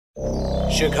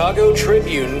Chicago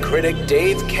Tribune critic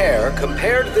Dave Kerr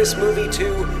compared this movie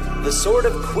to the sort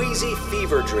of queasy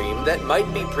fever dream that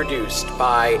might be produced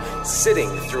by sitting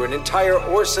through an entire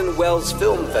Orson Welles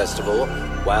Film Festival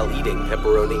while eating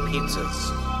pepperoni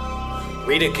pizzas.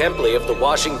 Rita Kempley of the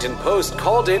Washington Post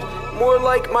called it more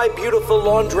like My Beautiful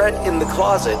Laundrette in the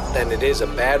Closet than it is a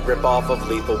bad ripoff of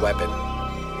Lethal Weapon.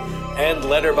 And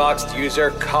Letterboxd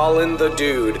user Colin the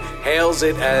Dude hails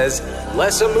it as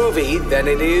less a movie than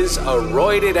it is a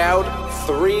roided-out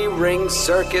three-ring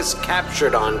circus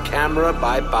captured on camera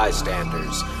by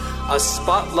bystanders. A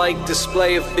spotlight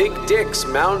display of big dicks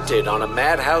mounted on a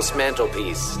madhouse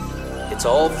mantelpiece. It's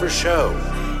all for show,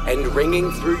 and ringing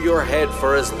through your head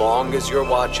for as long as you're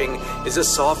watching is a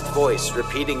soft voice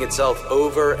repeating itself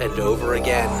over and over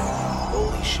again.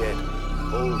 Holy shit.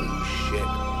 Holy shit.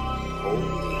 Holy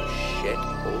shit,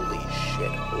 holy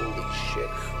shit, holy shit,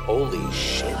 holy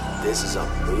shit, this is a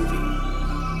movie.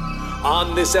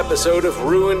 On this episode of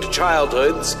Ruined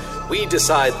Childhoods, we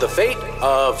decide the fate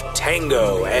of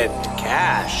Tango and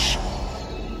Cash.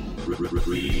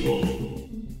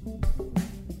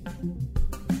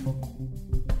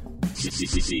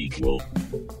 Sequel.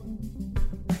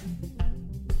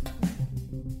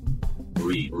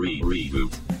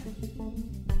 Reboot.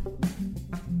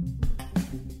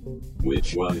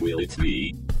 Which one will it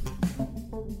be?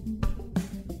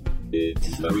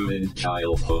 It's the Ruined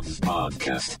Childhoods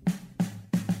podcast.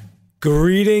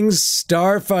 Greetings,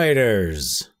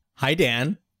 Starfighters. Hi,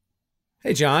 Dan.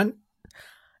 Hey, John.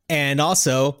 And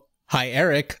also, hi,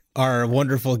 Eric. Our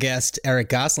wonderful guest, Eric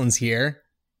Goslin's here.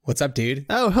 What's up, dude?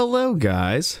 Oh, hello,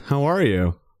 guys. How are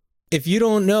you? If you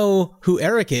don't know who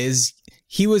Eric is,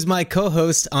 he was my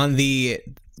co-host on the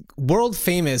world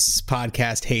famous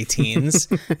podcast Hey Teens,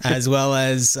 as well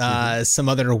as some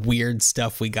other weird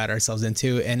stuff we got ourselves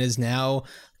into, and is now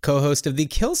co-host of the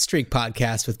Kill Streak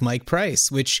podcast with Mike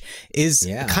Price, which is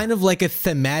kind of like a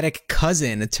thematic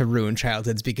cousin to Ruined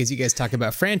Childhoods, because you guys talk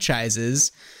about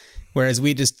franchises, whereas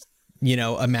we just,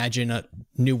 imagine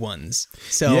new ones.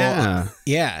 So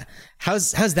yeah.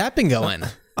 How's that been going?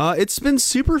 It's been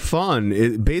super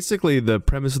fun. Basically, the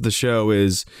premise of the show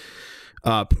is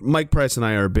Mike Price and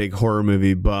I are big horror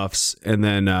movie buffs, and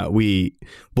then we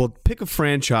will pick a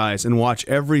franchise and watch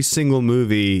every single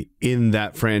movie in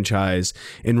that franchise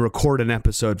and record an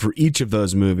episode for each of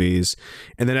those movies.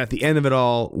 And then at the end of it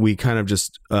all, we kind of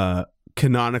just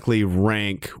canonically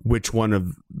rank which one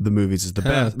of the movies is the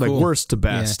best, cool. like worst to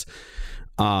best. Yeah.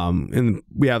 And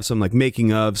we have some like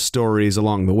making of stories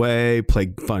along the way,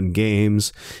 play fun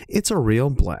games. It's a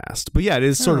real blast. But yeah, it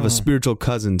is sort of a spiritual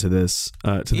cousin to this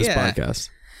podcast.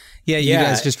 Yeah, you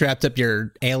guys just wrapped up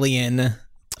your Alien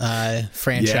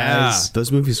franchise. Yeah,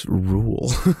 those movies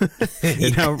rule.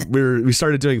 And now we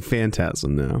started doing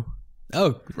Phantasm now.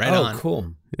 Oh, right on. Oh,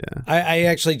 cool. Yeah. I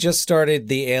actually just started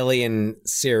the Alien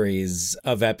series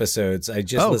of episodes. I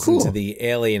just listened to the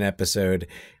Alien episode,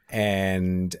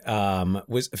 and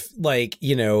was like,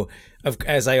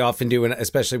 as I often do,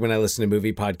 especially when I listen to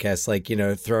movie podcasts, like,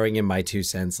 throwing in my 2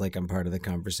 cents, like I'm part of the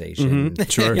conversation. Mm-hmm.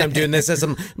 Sure. I'm doing this as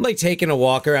I'm like taking a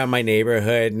walk around my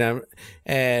neighborhood,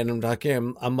 and I'm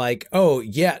talking. I'm like, oh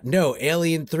yeah, no,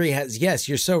 Alien 3 has, yes,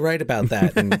 you're so right about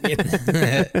that. And,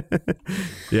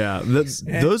 yeah,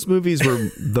 those movies were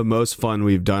the most fun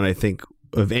we've done, I think,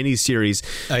 of any series.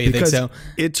 Oh, you think so?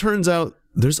 It turns out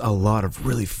there's a lot of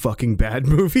really fucking bad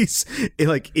movies.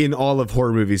 In all of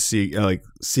horror movies,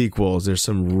 sequels, there's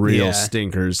some real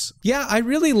stinkers. Yeah, I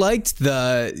really liked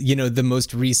the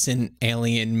most recent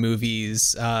Alien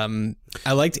movies. I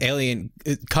liked Alien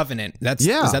Covenant. Is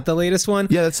that the latest one?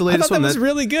 Yeah, that's the latest one. That was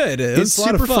really good. It's a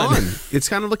lot super of fun. It's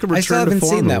kind of like a return I still haven't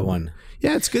seen that one.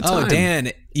 Yeah, it's a good time. Oh,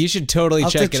 Dan, you should totally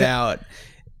check it out.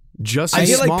 Jussie I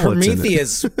feel like Smollett's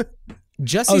Prometheus.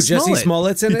 Jussie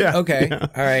Smollett's in it? Yeah, okay. yeah.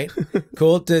 All right.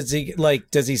 Cool. Does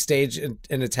he stage an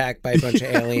attack by a bunch of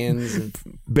aliens?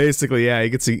 Basically, yeah.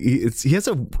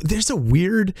 There's a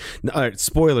weird,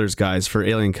 spoilers, guys, for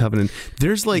Alien Covenant.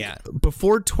 There's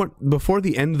before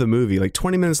the end of the movie, like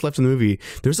 20 minutes left in the movie,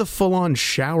 there's a full-on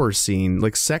shower scene,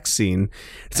 like sex scene.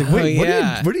 It's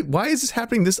like, why is this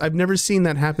happening? I've never seen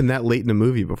that happen that late in a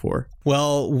movie before.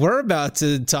 Well, we're about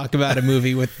to talk about a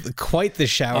movie with quite the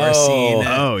shower scene.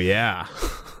 Oh, yeah.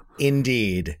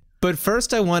 Indeed. But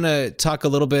first, I want to talk a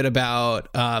little bit about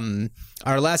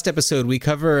our last episode. We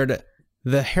covered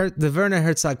the Werner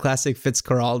Herzog classic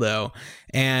Fitzcarraldo,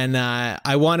 and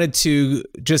I wanted to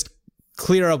just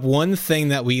clear up one thing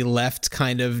that we left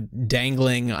kind of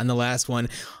dangling on the last one,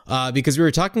 because we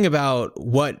were talking about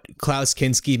what Klaus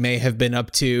Kinski may have been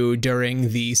up to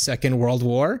during the Second World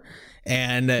War,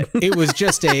 and it was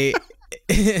just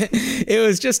It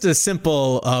was just a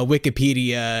simple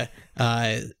Wikipedia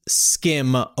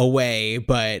skim away,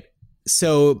 but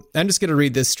so I'm just going to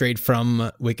read this straight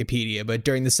from Wikipedia. But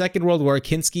during the Second World War,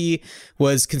 Kinski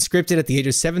was conscripted at the age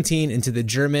of 17 into the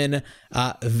German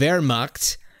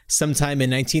Wehrmacht sometime in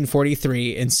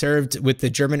 1943 and served with the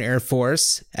German Air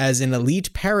Force as an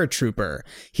elite paratrooper.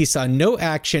 He saw no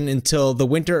action until the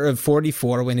winter of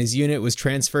 44 when his unit was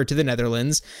transferred to the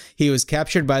Netherlands. He was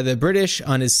captured by the British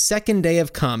on his second day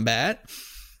of combat.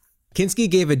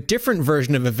 Kinski gave a different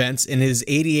version of events in his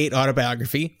 88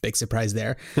 autobiography. Big surprise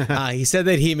there. He said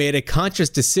that he made a conscious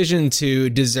decision to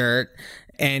desert,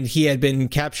 and he had been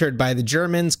captured by the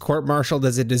Germans, court-martialed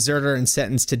as a deserter and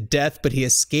sentenced to death, but he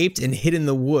escaped and hid in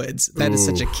the woods. That is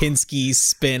such a Kinski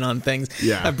spin on things.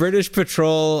 Yeah. A British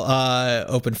patrol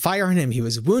opened fire on him. He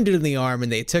was wounded in the arm,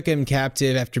 and they took him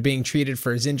captive. After being treated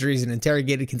for his injuries and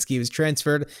interrogated, Kinski was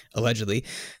transferred, allegedly,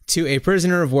 to a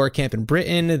prisoner of war camp in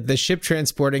Britain. The ship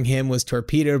transporting him was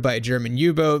torpedoed by a German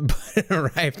U-boat, but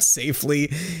arrived safely.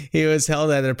 He was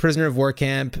held at a prisoner of war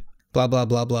camp. Blah, blah,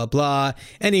 blah, blah, blah.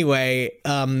 Anyway,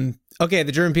 okay,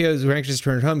 the German POs were anxious to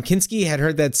return home. Kinski had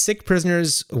heard that sick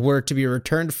prisoners were to be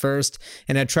returned first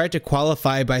and had tried to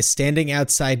qualify by standing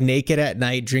outside naked at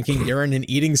night, drinking urine and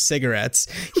eating cigarettes.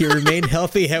 He remained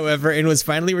healthy, however, and was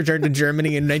finally returned to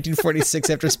Germany in 1946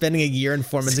 after spending a year and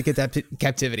 4 months in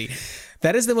captivity.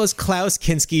 That is the most Klaus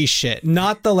Kinski shit.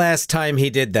 Not the last time he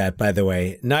did that, by the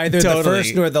way. Neither the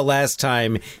first nor the last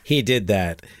time he did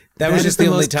that. That was just the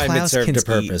only time it served a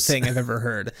purpose. Thing I've ever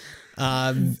heard.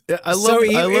 I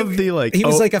love the like. He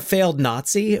was like a failed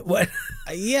Nazi. What?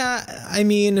 Yeah, I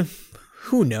mean,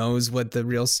 who knows what the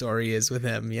real story is with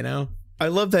him? You know. I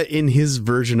love that in his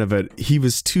version of it, he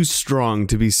was too strong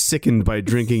to be sickened by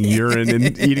drinking urine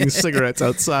and eating cigarettes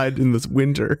outside in this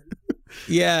winter.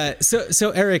 Yeah.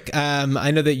 So Eric, I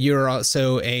know that you're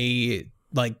also a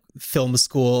film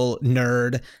school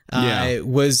nerd.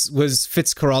 Was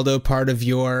Fitzcarraldo part of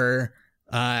your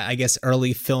I guess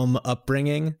early film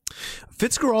upbringing?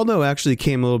 Fitzcarraldo actually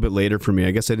came a little bit later for me.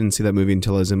 I guess I didn't see that movie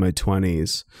until I was in my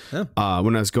 20s.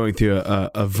 When I was going through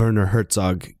a Werner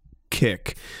Herzog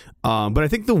kick. But I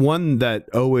think the one that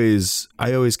I always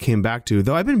came back to,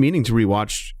 though I've been meaning to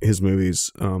rewatch his movies.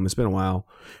 It's been a while,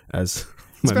 as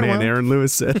my man Aaron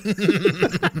Lewis said.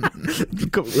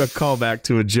 A call back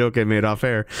to a joke I made off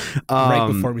air. Right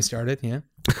before we started, yeah.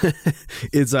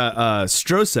 It's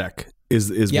Strosek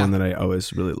is one that I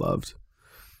always really loved.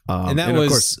 And that was, of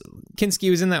course, Kinski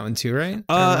was in that one too, right?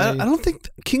 I don't think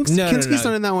Kinski's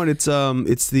not in that one.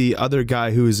 It's the other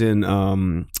guy who's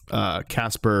in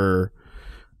Casper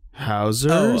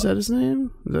Hauser. Is that his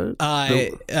name?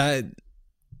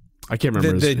 I can't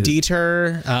remember the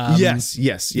Dieter. Yes.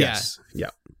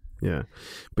 Yeah.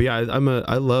 But yeah,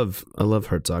 I love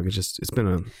Herzog. It's been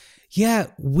a. Yeah,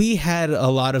 we had a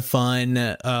lot of fun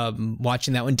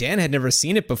watching that one. Dan had never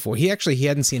seen it before. He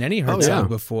hadn't seen any Herzog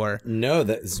before. No,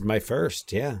 that is my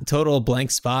first. Yeah, total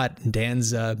blank spot in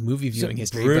Dan's movie viewing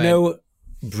history.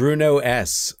 Bruno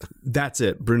S. That's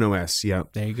it. Bruno S. Yeah.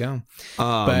 There you go.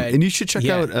 And you should check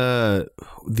out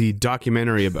the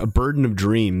documentary A Burden of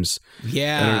Dreams.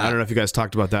 Yeah. I don't know if you guys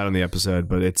talked about that on the episode,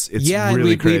 but it's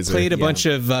really crazy. We played a bunch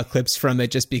of clips from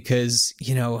it just because,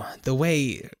 the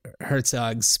way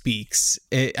Herzog speaks,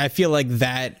 I feel like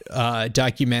that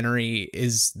documentary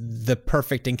is the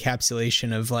perfect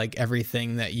encapsulation of like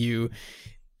everything that you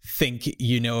think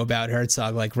about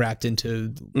Herzog, like wrapped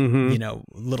into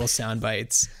little sound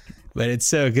bites, but it's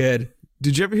so good.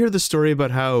 Did you ever hear the story about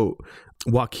how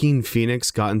Joaquin Phoenix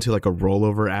got into like a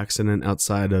rollover accident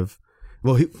outside of,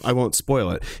 I won't spoil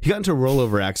it. He got into a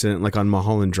rollover accident like on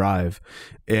Mulholland Drive,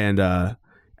 and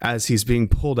as he's being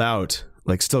pulled out,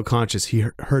 like still conscious,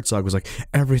 Herzog was like,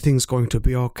 "Everything's going to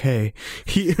be okay."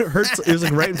 It was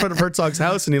like right in front of Herzog's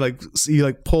house, and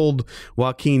he pulled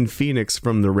Joaquin Phoenix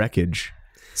from the wreckage.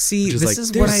 See, this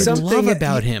is what I love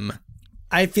about him.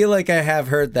 I feel like I have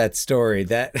heard that story.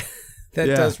 That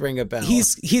does ring a bell.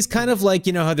 He's kind of like,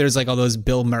 how there's like all those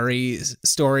Bill Murray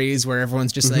stories where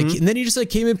everyone's just like, and then he just like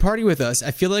came and party with us.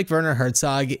 I feel like Werner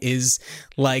Herzog is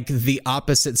like the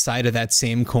opposite side of that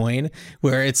same coin,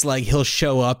 where it's like he'll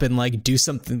show up and like do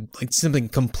something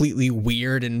completely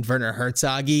weird and Werner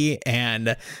Herzog-y,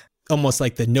 and almost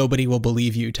like the nobody will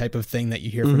believe you type of thing that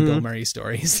you hear from Bill Murray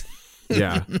stories.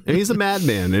 Yeah, and he's a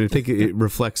madman, and I think it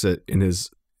reflects it in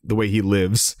the way he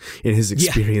lives, in his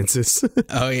experiences.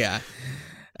 Oh yeah,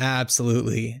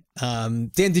 absolutely.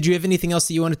 Dan, did you have anything else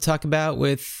that you want to talk about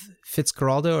with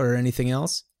Fitzcarraldo, or anything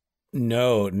else?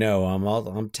 No,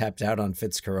 I'm tapped out on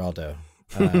Fitzcarraldo.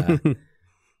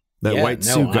 That white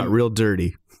suit got real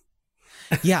dirty.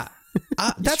 Yeah.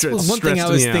 That's one thing I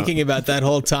was thinking about that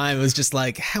whole time. It was just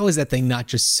like, how is that thing not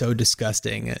just so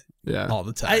disgusting all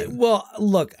the time? Well,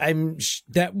 look,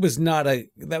 that was not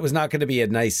going to be a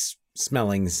nice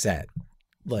smelling set.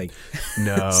 Like,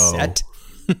 no. Set?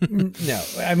 No.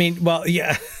 I mean, well,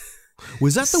 yeah.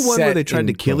 Was that the one where they tried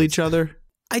to kill each other?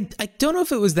 I don't know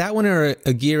if it was that one or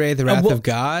Aguirre, the Wrath of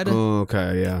God. Oh,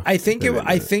 okay, yeah. I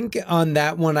think on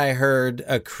that one I heard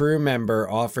a crew member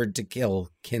offered to kill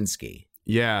Kinski.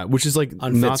 Yeah, which is like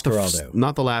not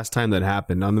the last time that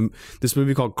happened. On this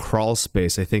movie called Crawl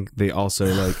Space, I think they also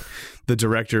like the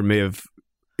director may have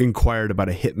inquired about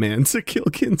a hitman to kill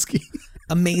Kinski.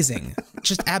 Amazing.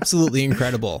 Just absolutely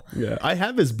incredible. Yeah, I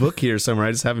have his book here somewhere.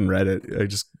 I just haven't read it. I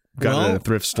just got it at a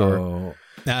thrift store. Oh.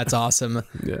 That's awesome.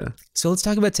 Yeah. So let's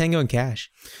talk about Tango and Cash.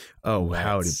 Oh,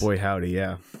 howdy,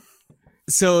 yeah.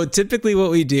 So typically what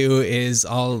we do is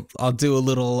I'll do a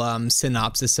little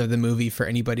synopsis of the movie for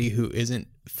anybody who isn't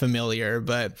familiar,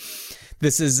 but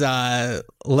this is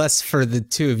less for the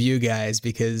two of you guys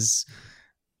because,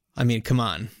 I mean, come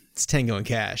on, it's Tango and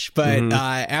Cash. But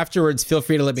afterwards, feel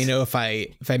free to let me know if I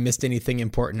missed anything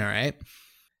important, all right?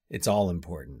 It's all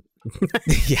important.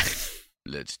 Yeah.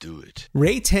 Let's do it.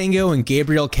 Ray Tango and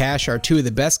Gabriel Cash are two of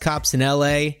the best cops in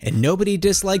LA, and nobody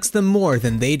dislikes them more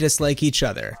than they dislike each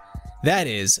other. That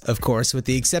is, of course, with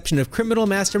the exception of criminal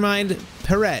mastermind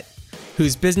Perret,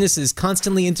 whose business is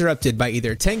constantly interrupted by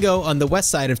either Tango on the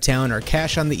west side of town or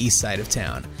Cash on the east side of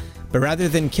town. But rather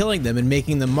than killing them and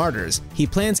making them martyrs, he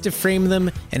plans to frame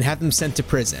them and have them sent to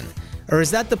prison. Or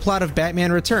is that the plot of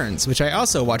Batman Returns, which I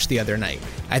also watched the other night?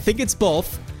 I think it's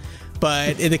both.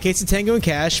 But in the case of Tango and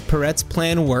Cash, Perret's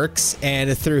plan works,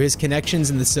 and through his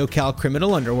connections in the SoCal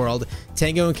criminal underworld,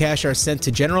 Tango and Cash are sent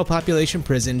to general population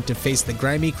prison to face the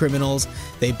grimy criminals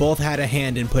they both had a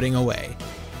hand in putting away.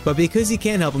 But because he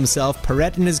can't help himself,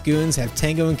 Perret and his goons have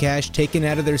Tango and Cash taken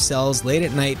out of their cells late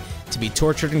at night to be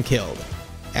tortured and killed.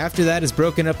 After that is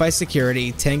broken up by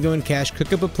security, Tango and Cash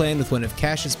cook up a plan with one of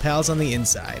Cash's pals on the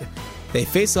inside. They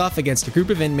face off against a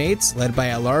group of inmates led by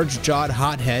a large-jawed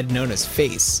hothead known as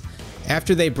Face.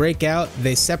 After they break out,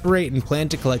 they separate and plan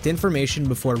to collect information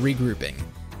before regrouping.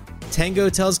 Tango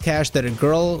tells Cash that a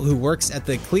girl who works at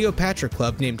the Cleopatra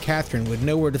Club named Catherine would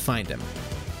know where to find him.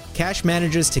 Cash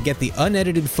manages to get the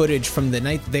unedited footage from the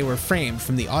night they were framed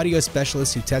from the audio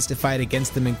specialist who testified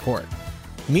against them in court.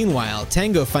 Meanwhile,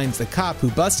 Tango finds the cop who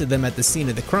busted them at the scene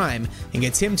of the crime and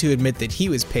gets him to admit that he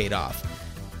was paid off.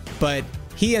 But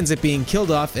he ends up being killed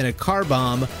off in a car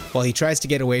bomb while he tries to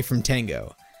get away from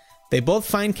Tango. They both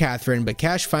find Catherine, but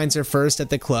Cash finds her first at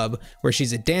the club, where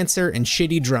she's a dancer and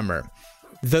shitty drummer.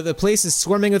 Though the place is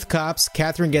swarming with cops,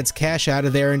 Catherine gets Cash out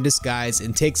of there in disguise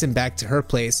and takes him back to her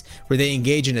place, where they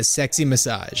engage in a sexy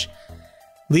massage.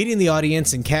 Leading the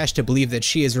audience and Cash to believe that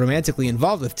she is romantically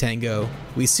involved with Tango,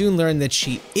 we soon learn that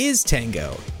she is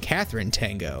Tango, Catherine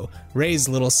Tango, Ray's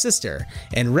little sister,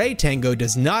 and Ray Tango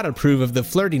does not approve of the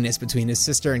flirtiness between his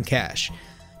sister and Cash.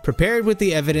 Prepared with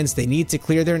the evidence they need to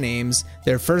clear their names,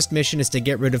 their first mission is to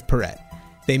get rid of Perret.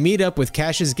 They meet up with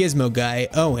Cash's gizmo guy,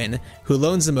 Owen, who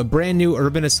loans them a brand new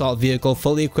urban assault vehicle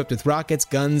fully equipped with rockets,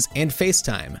 guns, and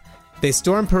FaceTime. They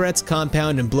storm Perret's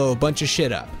compound and blow a bunch of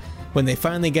shit up. When they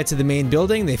finally get to the main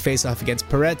building, they face off against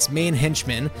Perret's main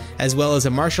henchman, as well as a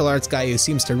martial arts guy who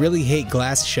seems to really hate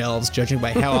glass shelves, judging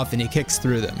by how often he kicks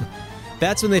through them.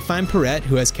 That's when they find Perret,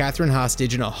 who has Catherine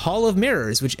hostage in a hall of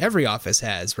mirrors, which every office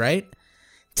has, right?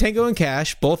 Tango and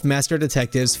Cash, both master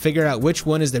detectives, figure out which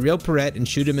one is the real Perret and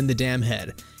shoot him in the damn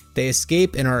head. They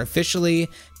escape and are officially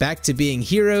back to being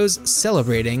heroes,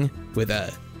 celebrating with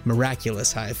a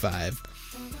miraculous high five.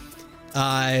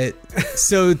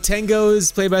 So Tango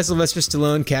is played by Sylvester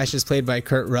Stallone, Cash is played by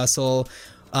Kurt Russell.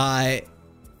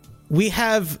 We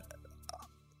have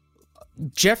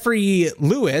Jeffrey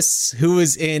Lewis, who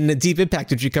was in Deep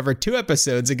Impact, which we covered 2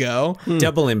 episodes ago.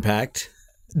 Double Impact.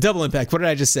 Double Impact. What did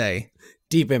I just say?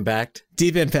 Deep Impact.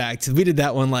 Deep Impact. We did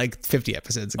that one like 50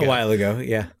 episodes ago. A while ago,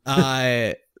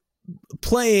 yeah.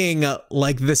 Playing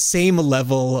like the same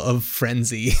level of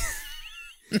frenzy.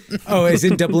 Oh, is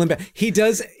in Double Impact. He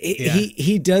does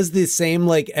he does the same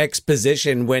like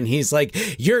exposition when he's like,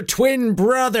 "You're twin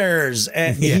brothers,"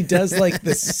 and he does like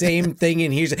the same thing,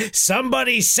 and he's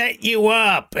somebody set you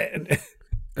up. And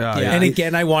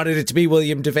again, I wanted it to be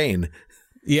William Devane.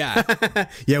 Yeah.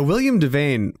 Yeah, William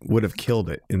Devane would have killed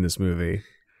it in this movie.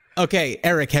 Okay,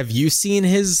 Eric, have you seen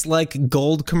his like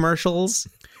gold commercials?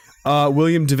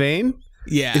 William Devane?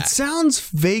 Yeah. It sounds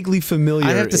vaguely familiar.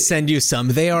 I have to send you some.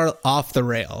 They are off the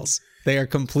rails. They are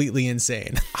completely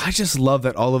insane. I just love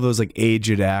that all of those like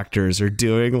aged actors are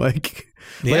doing like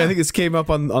Like, Yeah. I think this came up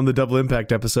on the Double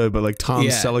Impact episode, but like Tom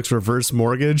Selleck's reverse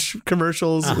mortgage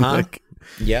commercials. And like,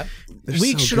 Yep.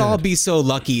 We should all be so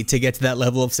lucky to get to that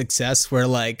level of success where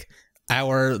like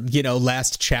our,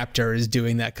 last chapter is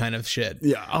doing that kind of shit.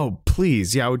 yeah. Oh,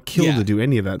 please. Yeah, I would kill to do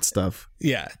any of that stuff.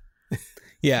 Yeah.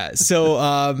 Yeah. So,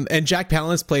 and Jack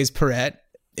Palance plays Perret.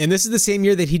 And this is the same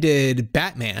year that he did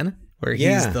Batman, where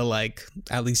he's the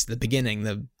at least the beginning,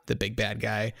 the big bad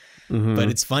guy. Mm-hmm. But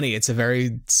it's funny. It's a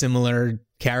very similar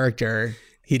character.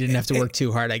 He didn't have to work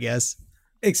too hard, I guess.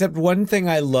 Except one thing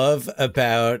I love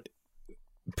about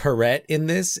Perret in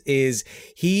this is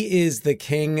he is the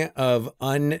king of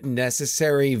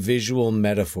unnecessary visual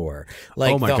metaphor.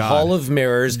 Like the God. Hall of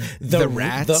Mirrors, the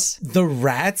rats, the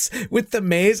rats with the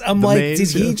maze. I'm like,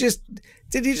 did he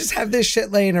just have this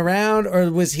shit laying around,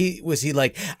 or was he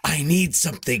like, I need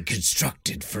something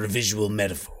constructed for a visual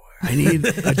metaphor? I need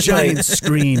a giant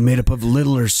screen made up of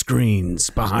littler screens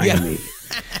behind me.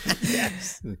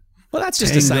 Yes. Well, that's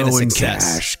just a sign of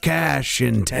success. Cash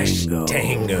and tango.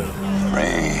 Tango.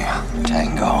 Ray,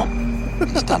 tango.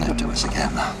 He's done it to us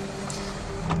again.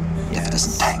 If it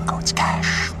isn't tango, it's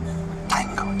cash.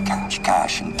 Tango and cash,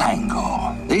 cash and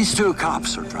tango. These two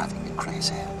cops are driving me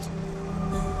crazy.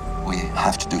 We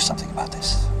have to do something about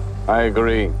this. I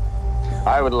agree.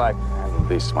 I would like to handle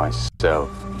this myself,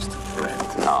 Mr.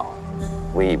 Friend. No,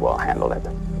 We will handle it.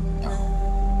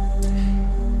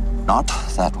 not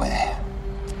that way.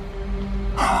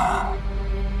 I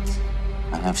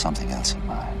have something else in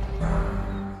mind.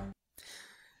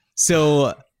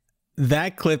 So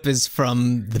that clip is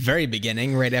from the very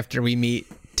beginning, right after we meet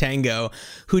Tango,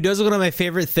 who does one of my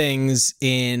favorite things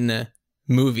in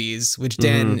movies, which,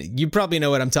 Dan, you probably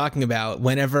know what I'm talking about.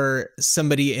 Whenever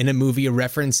somebody in a movie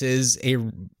references a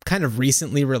kind of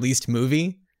recently released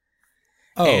movie.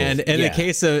 Oh, and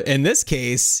in this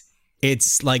case,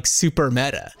 it's like super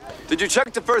meta. Did you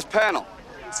check the first panel?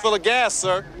 It's full of gas,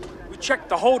 sir. We checked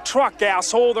the whole truck,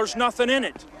 asshole. There's nothing in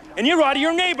it. And you're out of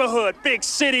your neighborhood, big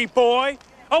city boy.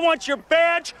 I want your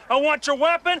badge, I want your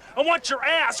weapon, I want your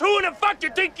ass. Who in the fuck do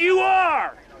you think you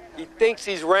are? He thinks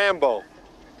he's Rambo.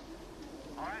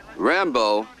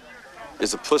 Rambo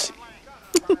is a pussy.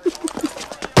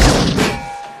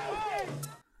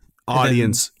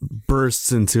 Audience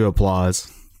bursts into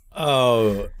applause.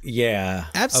 Oh, yeah.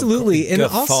 Absolutely. And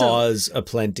guffaws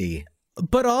aplenty.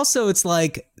 But also it's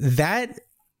like that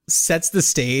sets the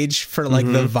stage for like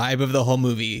the vibe of the whole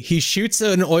movie. He shoots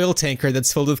an oil tanker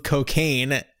that's filled with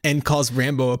cocaine and calls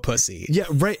Rambo a pussy. Yeah,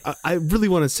 right. I really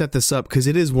want to set this up because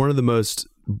it is one of the most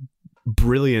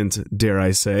brilliant, dare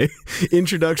I say,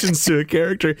 introductions to a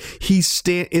character. He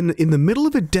in the middle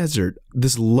of a desert.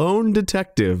 This lone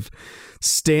detective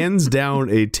stands down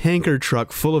a tanker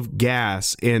truck full of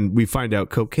gas, and we find out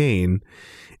cocaine,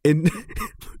 and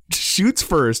shoots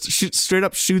straight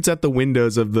up shoots at the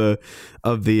windows of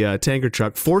the tanker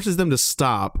truck, forces them to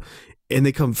stop, and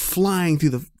they come flying through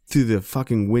the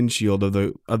fucking windshield of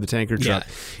the tanker truck.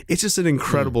 Yeah. It's just an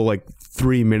incredible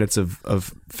 3 minutes of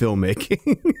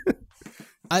filmmaking.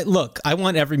 I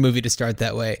want every movie to start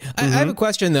that way. I have a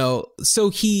question though. So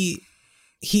he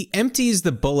empties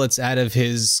the bullets out of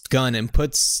his gun and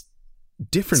puts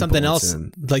different something bullets else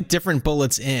in. like different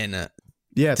bullets in.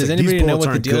 Yeah. Does anybody know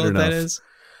what the deal with that is?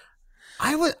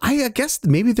 I guess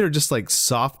maybe they're just like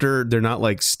softer. They're not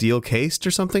like steel cased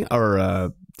or something,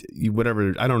 or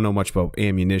whatever. I don't know much about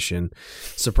ammunition.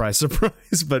 Surprise,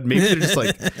 surprise. But maybe they're just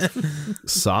like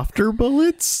softer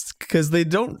bullets because they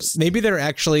don't. Maybe they're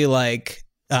actually like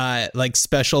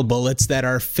special bullets that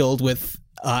are filled with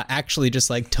actually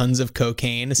just like tons of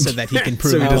cocaine so that he can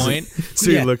prove a point. So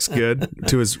he looks good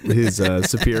to his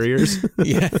superiors.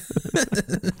 Yeah.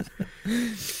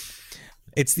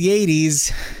 It's the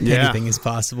 80s. Yeah. Anything is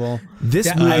possible.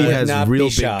 This movie has real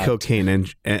big cocaine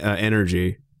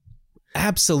energy.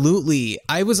 Absolutely.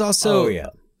 I was also... Oh, yeah.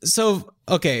 So,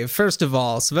 okay, first of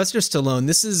all, Sylvester Stallone,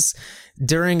 this is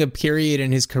during a period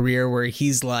in his career where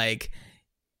he's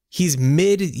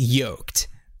mid-yoked.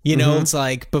 You know, it's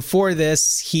like before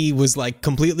this, he was like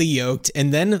completely yoked.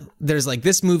 And then there's like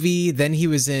this movie. Then he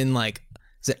was in like,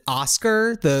 is it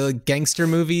Oscar, the gangster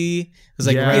movie? It was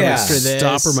like right after this.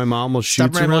 Stop or My Mom Will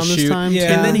Shoot around this time.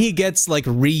 Yeah. And then he gets like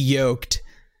re-yoked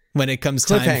when it comes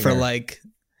time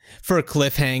for a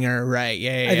cliffhanger, right?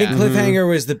 Yeah. I think cliffhanger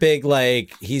was the big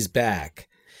he's back.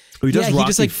 He does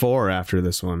Rocky 4 after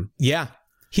this one. Yeah.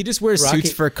 He just wears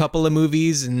suits for a couple of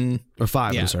movies or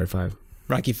 5. I'm sorry, 5.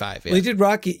 Rocky 5. Yeah. Well, he did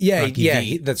Rocky. Yeah, Rocky yeah.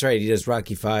 V. That's right. He does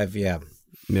Rocky 5. Yeah.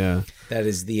 Yeah. That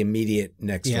is the immediate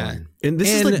next Yeah. one. And this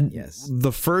is like Yes.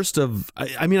 the first of,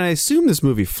 I mean, I assume this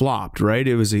movie flopped, right?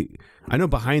 It was I know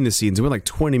behind the scenes, it went like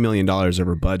 $20 million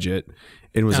over budget.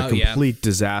 It was a complete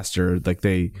disaster. Like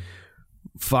they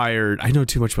fired, I know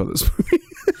too much about this movie.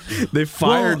 They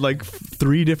fired like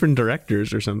 3 different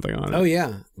directors or something on it. Oh,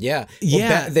 yeah. Yeah.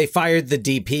 Yeah. They fired the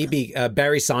DP.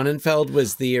 Barry Sonnenfeld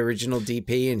was the original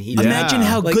DP, and he Imagine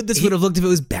how like, good this would have looked if it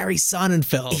was Barry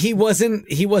Sonnenfeld. he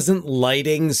wasn't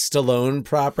lighting Stallone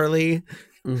properly.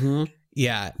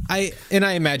 Yeah, I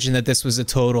imagine that this was a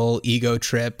total ego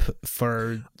trip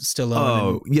for Stallone.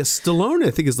 Oh, yes. Stallone,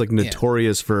 I think, is like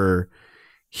notorious for,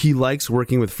 he likes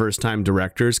working with first-time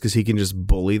directors because he can just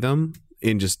bully them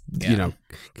and just, you know,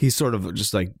 he's sort of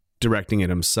just like directing it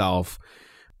himself.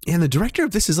 And the director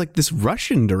of this is like this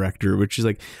Russian director, which is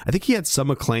like, I think he had some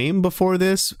acclaim before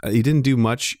this. He didn't do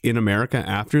much in America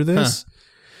after this.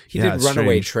 He did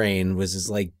Runaway Train was his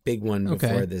like big one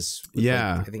before this. With,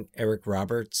 Yeah. like, I think Eric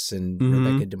Roberts and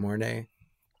Rebecca De Mornay.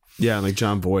 Yeah, like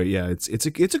John Voight. Yeah, it's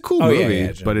a cool movie,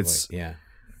 John but Voight, it's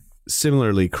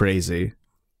similarly crazy.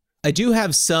 I do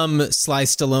have some Sly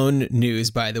Stallone news,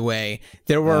 by the way.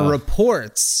 There were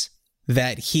reports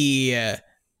that he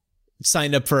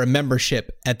signed up for a membership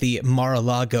at the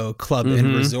Mar-a-Lago Club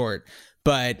and Resort,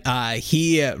 but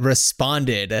he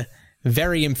responded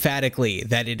very emphatically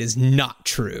that it is not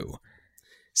true.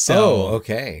 So,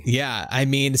 okay. Yeah, I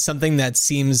mean, something that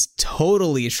seems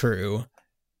totally true,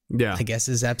 Yeah. I guess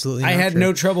is absolutely I not had true.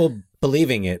 no trouble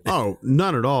believing it. Oh,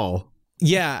 none at all.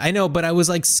 Yeah, I know, but I was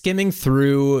like skimming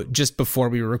through just before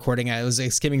we were recording. I was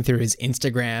like skimming through his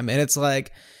Instagram, and it's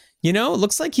like, you know, it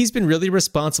looks like he's been really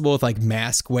responsible with like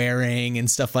mask wearing and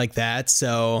stuff like that.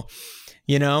 So,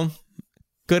 you know,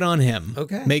 good on him.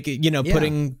 Okay. Make it, you know,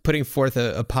 putting forth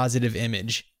a positive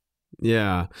image.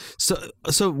 Yeah.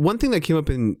 So one thing that came up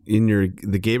in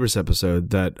the Gabers episode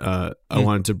that I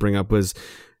wanted to bring up was,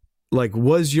 like,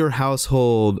 was your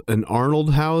household an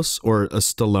Arnold house or a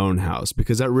Stallone house?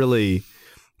 Because that really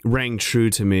rang true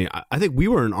to me. I think we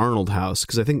were an Arnold house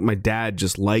because I think my dad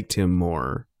just liked him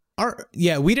more.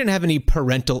 We didn't have any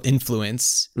parental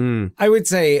influence. I would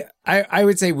say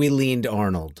we leaned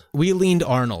Arnold. We leaned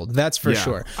Arnold. That's for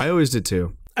sure. I always did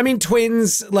too. I mean,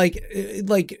 twins,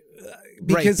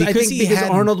 because I think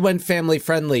Arnold went family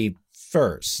friendly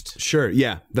first. Sure.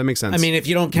 Yeah, that makes sense. I mean, if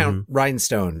you don't count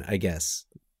Rhinestone, I guess.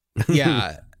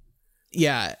 Yeah,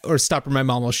 or Stop or My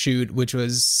Mom Will Shoot, which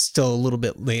was still a little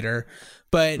bit later,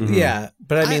 but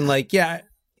but I mean,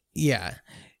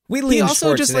 we leaned. He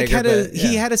also just like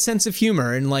he had a sense of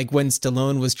humor, and like when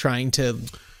Stallone was trying to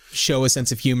show a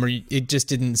sense of humor, it just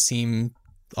didn't seem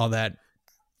all that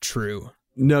true.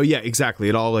 No, yeah, exactly.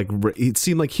 It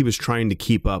seemed like he was trying to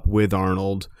keep up with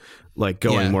Arnold, like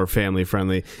going more family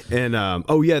friendly. And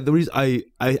the reason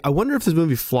I wonder if this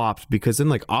movie flopped because then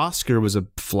like Oscar was a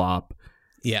flop.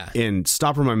 Yeah. And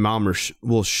Stop or My Mom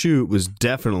Will Shoot was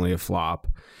definitely a flop.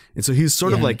 And so he's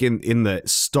sort of like in the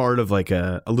start of like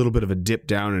a little bit of a dip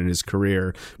down in his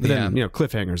career. But then, you know,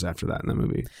 cliffhangers after that in that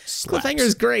movie. Slaps.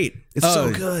 Cliffhanger's great. It's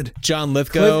so good. John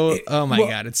Lithgow.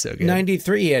 God, it's so good.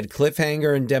 93 he had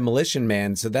Cliffhanger and Demolition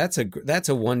Man, so that's a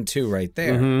 1-2 right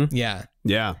there. Mm-hmm.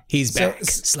 Yeah. He's back.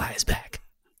 Sly is back.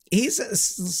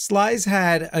 Sly's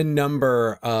had a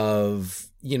number of,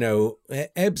 you know,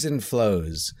 ebbs and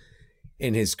flows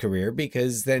in his career,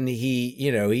 because then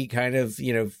he kind of,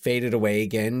 faded away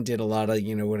again, did a lot of,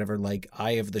 whatever, like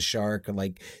Eye of the Shark, or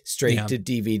like straight to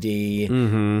DVD,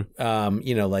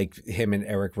 like him and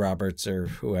Eric Roberts or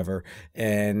whoever.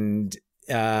 And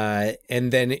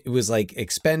then it was like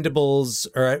Expendables,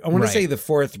 or I want to say the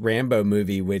fourth Rambo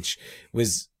movie, which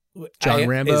was John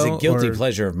Rambo is a guilty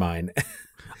pleasure of mine.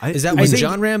 Is that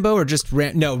John Rambo or just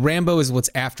no? Rambo is what's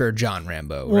after John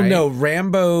Rambo. Well, right? no,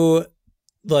 Rambo,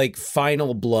 like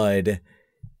Final Blood,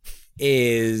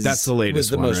 that's the latest.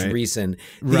 Was the one, most right? recent.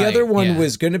 The other one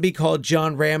was going to be called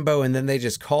John Rambo, and then they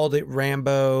just called it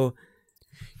Rambo.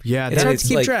 Yeah, it's hard to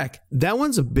keep track. That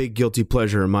one's a big guilty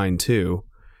pleasure of mine too.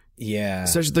 Yeah,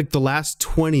 especially like the last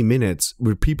 20 minutes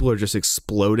where people are just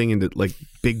exploding into like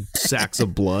big sacks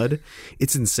of blood.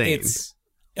 It's insane.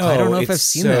 I don't know if I've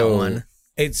seen that one.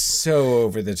 It's so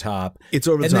over the top. It's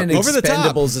over the top. And then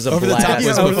Expendables is a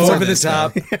blast. Over the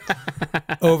top.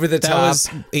 Over the top. That was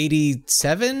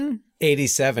 87?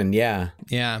 87, yeah.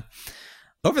 Yeah.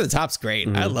 Over the Top's great.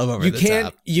 I love Over the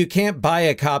Top. You can't buy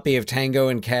a copy of Tango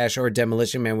and Cash or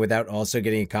Demolition Man without also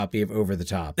getting a copy of Over the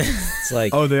Top. It's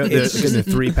like they're in the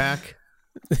 3-pack.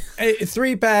 A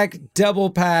 3-pack, double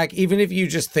pack, even if you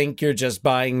just think you're just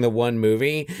buying the one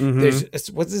movie, there's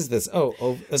what is this?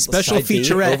 Special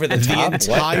featurette, over the top,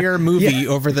 entire movie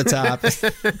over the top,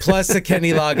 plus a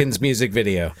Kenny Loggins music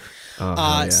video,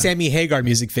 Sammy Hagar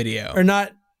music video, or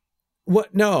not?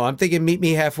 What? No, I'm thinking Meet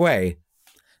Me Halfway.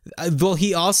 Well,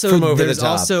 he also From Over there's the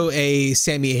Top. also a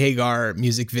Sammy Hagar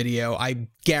music video. I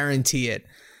guarantee it.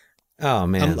 Oh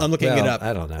man, I'm looking it up.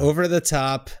 I don't know. Over the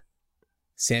Top,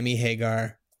 Sammy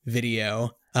Hagar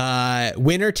video.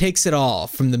 Winner Takes It All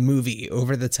from the movie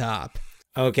Over the Top.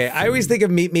 Okay, I always think of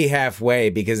Meet Me Halfway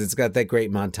because it's got that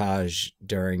great montage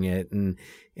during it, and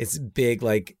it's big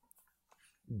like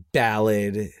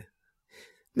ballad.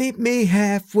 Meet me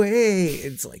halfway.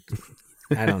 It's like,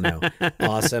 I don't know,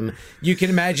 awesome. You can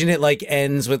imagine it like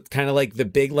ends with kind of like the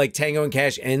big like Tango and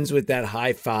Cash ends with that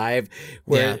high five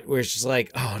where it's just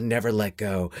like, oh, never let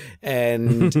go.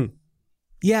 And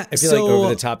yeah, I feel like Over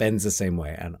the Top ends the same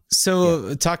way. I don't know.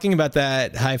 So talking about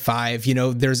that high five,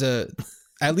 there's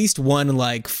at least one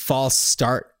like false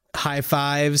start high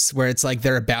fives where it's like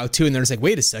they're about to, and they're just like,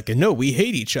 wait a second, no, we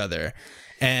hate each other.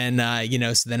 And,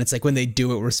 so then it's like when they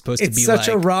do it, we're supposed to be like... It's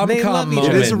such a rom-com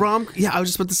moment. It is a I was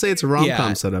just about to say it's a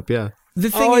rom-com setup, yeah. The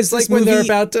thing is, like when they're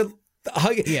about to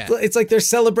hug... Yeah. It's like they're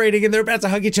celebrating and they're about to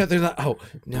hug each other. Like, oh,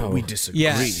 no. We disagree.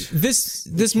 Yeah,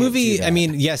 this movie, I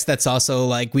mean, yes, that's also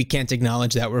like, we can't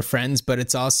acknowledge that we're friends, but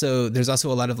there's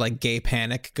also a lot of like gay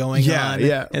panic going on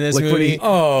in this like movie.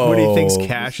 When he thinks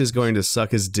Cash is going to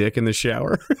suck his dick in the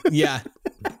shower. Yeah.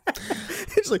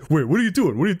 He's like, wait, what are you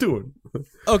doing? What are you doing?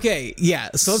 Okay, yeah.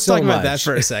 So let's talk about that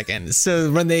for a second.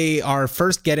 So when they are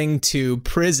first getting to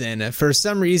prison, for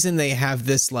some reason they have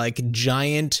this like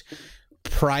giant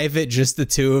private, just the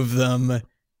two of them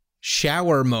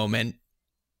shower moment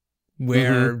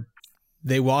where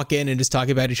they walk in and just talk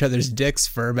about each other's dicks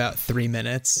for about 3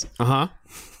 minutes.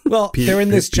 Well, they're in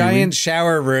this giant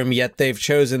shower room, yet they've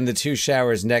chosen the two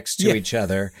showers next to each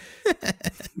other.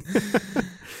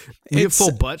 We have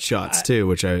full butt shots too,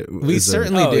 which we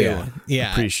certainly do.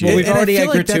 Yeah, appreciate. Well, we've already had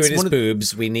like gratuitous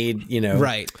boobs. We need,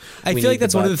 right. I feel like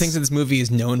that's one of the things that this movie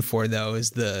is known for, though,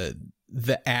 is the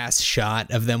ass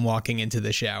shot of them walking into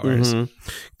the showers.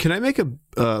 Can I make a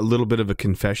little bit of a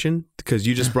confession? Because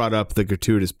you just brought up the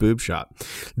gratuitous boob shot.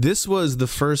 This was the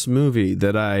first movie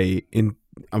that I'm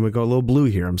gonna go a little blue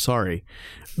here. I'm sorry.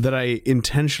 That I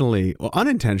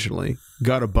unintentionally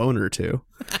got a boner to.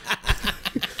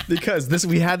 Because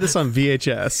we had this on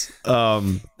VHS.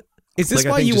 Is this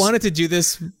why you wanted to do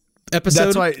this episode?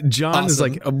 That's why John is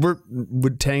like,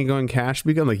 would Tango and Cash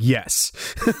be? I'm like, yes.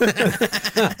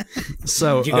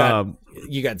 So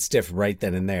you got stiff right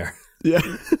then and there. Yeah.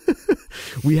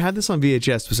 We had this on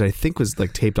VHS, which I think was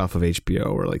like taped off of HBO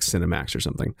or like Cinemax or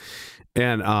something.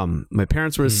 And my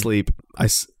parents were asleep.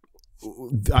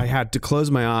 I had to close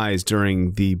my eyes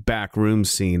during the back room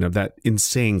scene of that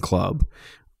insane club.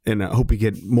 And I hope we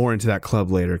get more into that club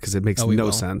later because it makes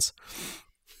no sense.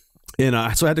 And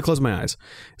so I had to close my eyes.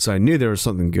 So I knew there was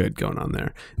something good going on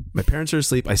there. My parents are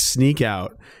asleep. I sneak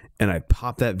out and I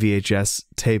pop that VHS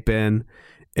tape in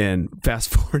and fast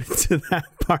forward to that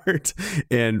part.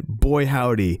 And boy,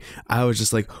 howdy, I was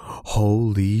just like,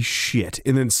 holy shit.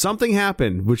 And then something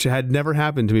happened, which had never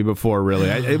happened to me before, really.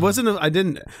 I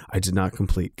did not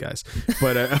complete, guys.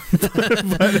 But,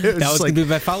 but it was that was going to be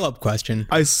my follow-up question.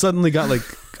 I suddenly got like,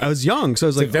 I was young. So I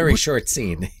was it's like, a very short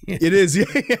scene. It is. Yeah,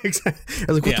 exactly.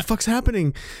 I was like, what the fuck's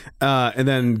happening? And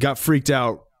then got freaked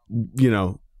out,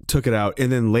 took it out. And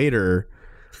then later,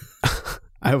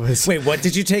 I was... Wait, what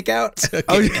did you take out?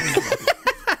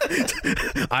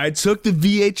 I took the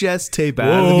VHS tape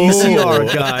out of the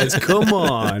VCR, guys. Come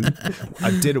on. I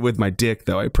did it with my dick,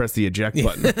 though. I pressed the eject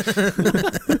button.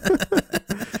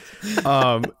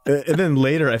 And then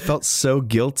later, I felt so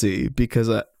guilty because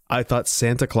I thought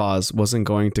Santa Claus wasn't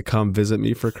going to come visit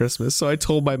me for Christmas. So I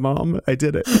told my mom I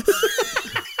did it.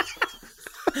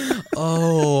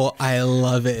 Oh, I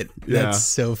love it. Yeah. That's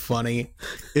so funny.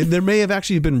 And there may have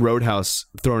actually been Roadhouse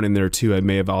thrown in there too. I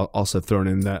may have also thrown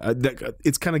in that.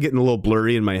 It's kind of getting a little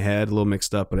blurry in my head, a little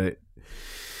mixed up. But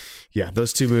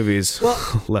those two movies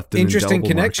left an interesting indelible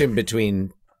connection mark.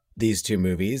 between these two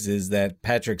movies is that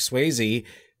Patrick Swayze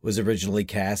was originally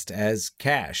cast as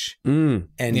Cash and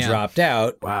dropped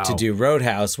out to do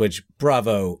Roadhouse, which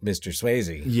bravo, Mr.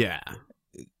 Swayze. Yeah.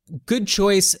 Good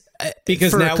choice.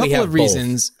 Because for now a couple we have of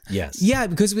reasons. Both. Yes. Yeah,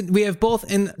 because we have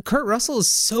both, and Kurt Russell is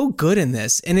so good in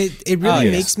this, and it really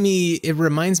it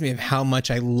reminds me of how much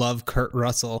I love Kurt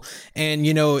Russell. And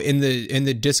you know, in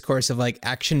the discourse of like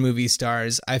action movie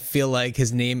stars, I feel like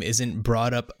his name isn't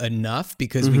brought up enough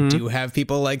because we do have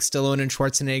people like Stallone and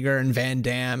Schwarzenegger and Van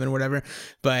Damme and whatever.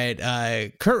 But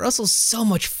Kurt Russell's so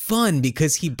much fun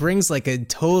because he brings like a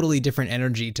totally different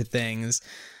energy to things.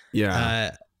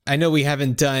 Yeah. I know we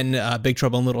haven't done Big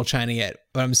Trouble in Little China yet,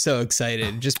 but I'm so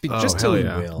excited just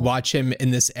to watch him in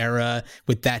this era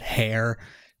with that hair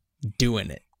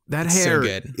doing it. That it's hair so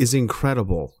good. is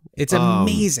incredible. It's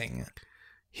amazing.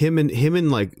 Him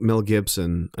and like Mel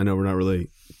Gibson. I know we don't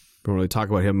really talk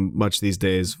about him much these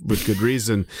days with good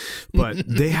reason, but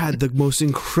they had the most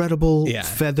incredible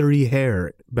feathery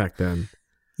hair back then.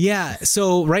 Yeah,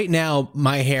 so right now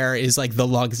my hair is like the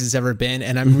longest it's ever been,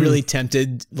 and I'm really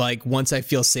tempted, like once I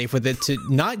feel safe with it, to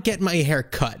not get my hair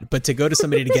cut, but to go to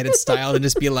somebody to get it styled and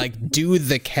just be like, do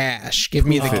the cash, give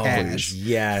me the cash.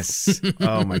 Yes.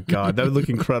 Oh my God, that would look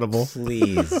incredible.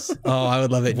 Please. Oh, I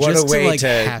would love it. What just a way to, like, to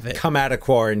have it. come out of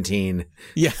quarantine.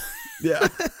 Yeah. Yeah.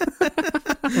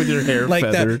 With your hair like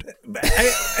feathered. That.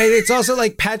 And it's also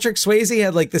like Patrick Swayze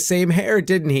had like the same hair,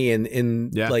 didn't he? In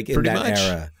like in that much.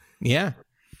 era. Yeah.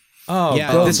 Oh,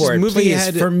 yeah, go this for it. movie Please,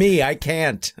 had, for me, I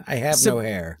can't. I have no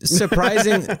hair.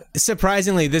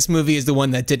 Surprisingly, this movie is the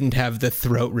one that didn't have the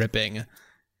throat ripping.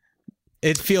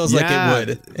 It feels like it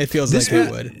would. It feels like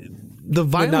it would. The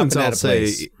violence, I'll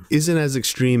say, isn't as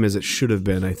extreme as it should have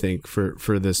been, I think,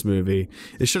 for this movie.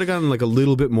 It should have gotten like a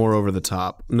little bit more over the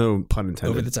top. No pun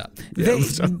intended. Over the top.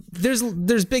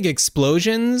 There's big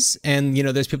explosions, and you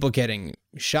know, there's people getting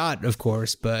shot, of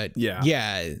course, but yeah,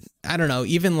 I don't know.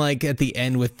 Even like at the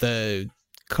end with the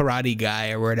karate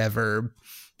guy or whatever,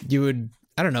 you would,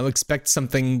 I don't know, expect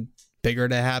something bigger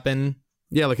to happen.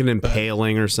 Yeah, like an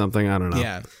impaling or something. I don't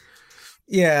know.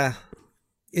 Yeah.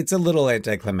 It's a little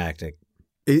anticlimactic.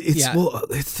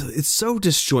 It's so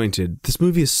disjointed. This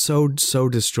movie is so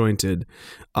disjointed.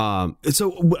 So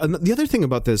the other thing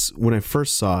about this, when I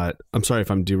first saw it, I'm sorry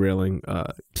if I'm derailing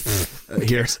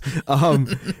here,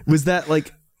 was that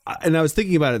like, and I was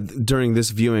thinking about it during this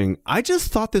viewing, I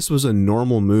just thought this was a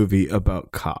normal movie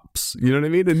about cops. You know what I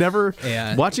mean? And never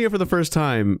watching it for the first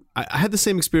time, I had the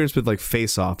same experience with like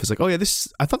Face Off. It's like, oh yeah,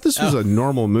 I thought this was a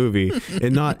normal movie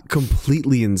and not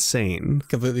completely insane.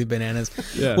 Completely bananas.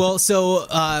 Yeah. Well,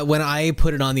 so when I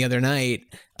put it on the other night,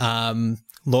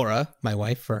 Laura, my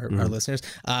wife, for our listeners,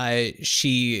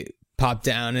 she popped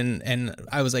down and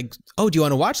I was like, oh, do you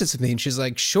want to watch this with me? And she's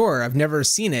like, sure, I've never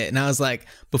seen it. And I was like,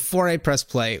 before I press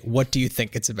play, what do you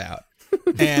think it's about?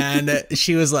 And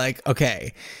she was like,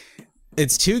 okay,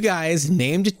 it's two guys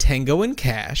named Tango and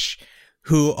Cash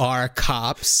who are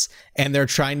cops, and they're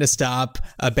trying to stop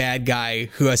a bad guy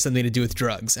who has something to do with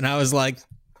drugs. And I was like,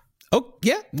 oh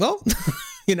yeah, well,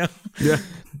 you know. Yeah.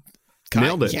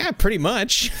 Nailed it. Yeah, pretty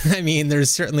much. I mean, there's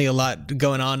certainly a lot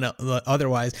going on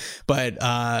otherwise, but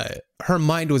her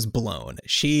mind was blown.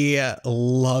 She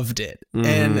loved it.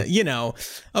 And, you know,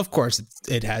 of course,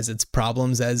 it has its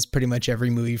problems, as pretty much every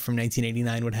movie from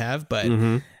 1989 would have, but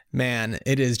man,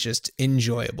 it is just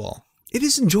enjoyable. It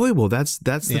is enjoyable. That's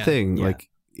the thing. Yeah. Like,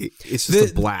 it's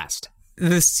just a blast.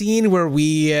 The scene where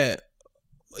we...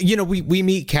 you know, we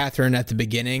meet Catherine at the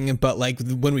beginning, but like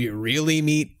when we really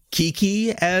meet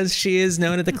Kiki, as she is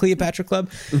known at the Cleopatra Club,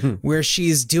 where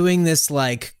she's doing this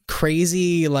like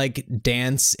crazy like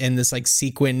dance in this like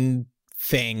sequin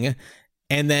thing,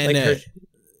 and then like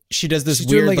she does this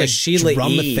weird like a Sheila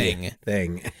drum thing.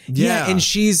 Yeah,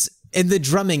 and the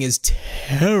drumming is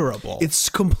terrible. It's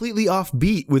completely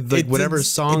offbeat with like whatever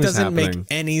song is happening. It doesn't make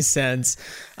any sense.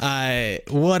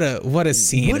 What a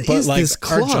scene! What but is like this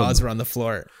club? Our jaws were on the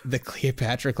floor. The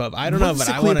Cleopatra Club. I don't know, but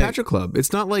I want Cleopatra Club.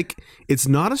 It's not like, it's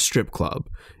not a strip club.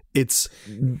 It's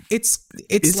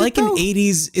like an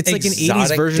 80s. It's like an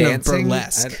 80s version dancing? Of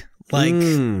burlesque.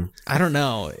 I don't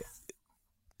know.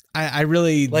 I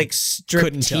really like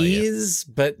striptease,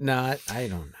 but not. I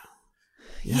don't know.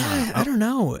 Yeah, I don't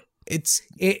know. It's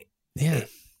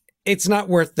not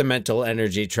worth the mental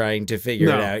energy trying to figure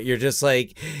it out. You're just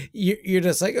like,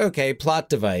 okay, plot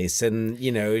device, and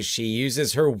you know, she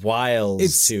uses her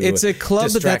wiles to a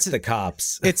club distract the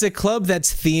cops. It's a club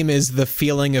that's theme is the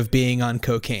feeling of being on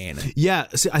cocaine. Yeah,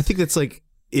 see, I think that's like,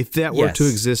 if that were to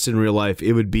exist in real life,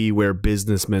 it would be where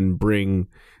businessmen bring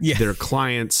their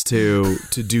clients to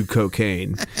do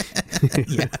cocaine.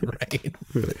 Yeah, right.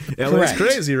 LA's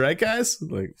crazy, right, guys?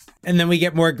 Like, and then we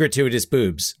get more gratuitous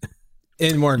boobs.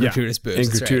 And more gratuitous boobs.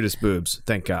 And gratuitous boobs.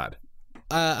 Thank God.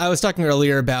 I was talking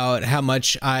earlier about how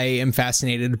much I am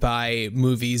fascinated by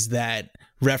movies that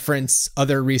reference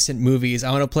other recent movies.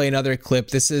 I want to play another clip.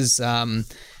 This is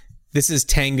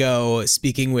Tango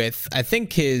speaking with, I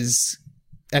think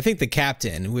the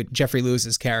captain, with Jeffrey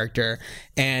Lewis's character,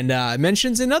 and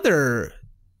mentions another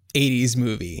 80s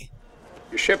movie.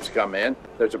 Your ship's come in.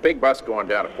 There's a big bus going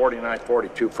down to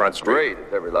 4942 Front Street. Great.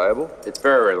 Is that reliable? It's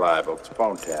very reliable. It's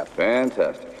phone tap.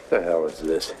 Fantastic. What the hell is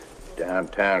this?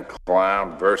 Downtown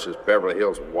Clown versus Beverly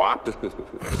Hills WAP?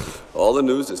 All the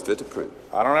news is fit to print.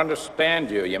 I don't understand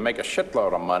you. You make a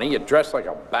shitload of money. You dress like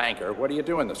a banker. What are you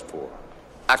doing this for?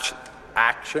 Action.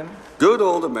 Action? Good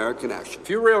old American action. If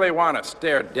you really want to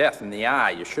stare death in the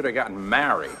eye, you should have gotten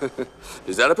married.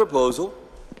 Is that a proposal?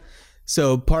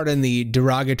 So, pardon the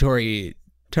derogatory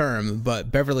term,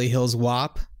 but Beverly Hills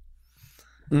WAP.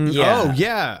 Yeah. Oh,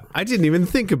 yeah. I didn't even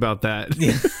think about that.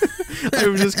 I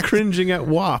was just cringing at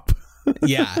WAP.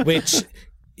 Yeah.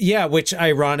 Which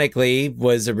ironically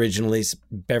was originally,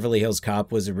 Beverly Hills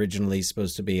Cop was originally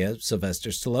supposed to be a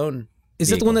Sylvester Stallone. Is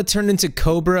that the one that turned into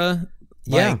Cobra?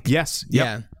 Yeah. Yes. Yep.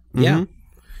 Yeah. Mm-hmm. Yeah.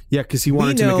 Yeah, because he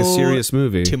wanted to make a serious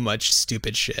movie. Too much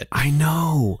stupid shit. I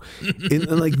know.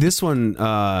 Like this one,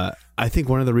 I think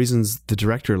one of the reasons the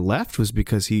director left was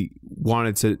because he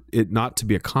wanted it not to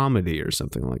be a comedy or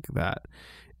something like that.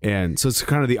 And so it's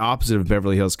kind of the opposite of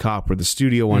Beverly Hills Cop, where the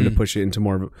studio wanted to push it into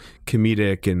more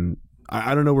comedic. And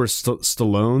I don't know where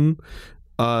Stallone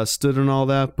stood and all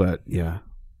that, but yeah.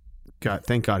 God,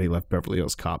 thank God he left Beverly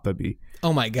Hills Cop. That'd be...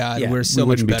 Oh my God, yeah, we're so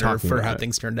much better for how it.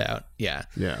 things turned out. Yeah.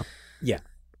 Yeah. Yeah.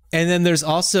 And then there's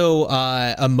also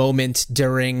a moment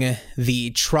during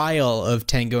the trial of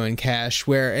Tango and Cash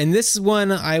where, and this one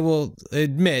I will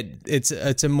admit, it's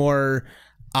a more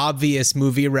obvious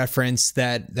movie reference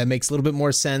that makes a little bit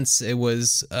more sense. It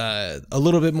was a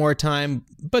little bit more time,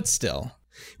 but still.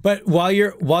 But while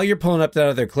you're pulling up that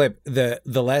other clip, the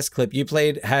last clip you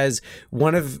played has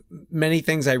one of many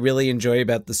things I really enjoy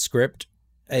about the script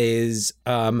is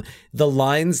the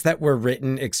lines that were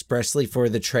written expressly for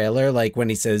the trailer, like when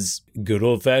he says good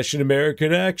old fashioned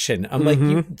American action. I'm like,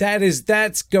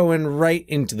 that's going right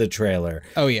into the trailer.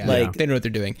 Oh yeah, like they know what they're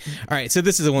doing. All right, so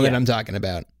this is the one that I'm talking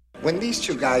about. When these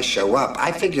two guys show up,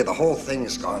 I figure the whole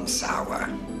thing's gone sour.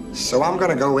 So I'm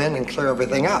gonna go in and clear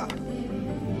everything up.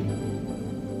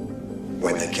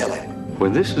 When they kill him.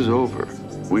 When this is over,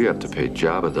 we have to pay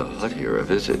Jabba the Hutt here a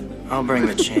visit. I'll bring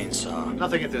the chainsaw.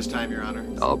 Nothing at this time, Your Honor.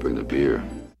 I'll bring the beer.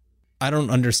 I don't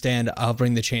understand. I'll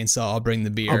bring the chainsaw. I'll bring the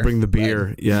beer. I'll bring the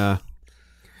beer. Yeah.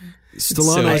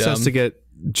 Stallone also has to get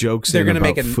jokes in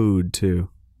about food too.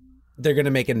 They're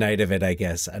gonna make a night of it, I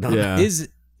guess. I don't know.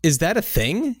 Is that a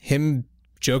thing? Him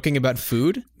joking about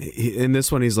food? In this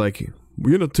one, he's like,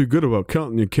 "You're not too good about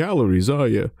counting your calories, are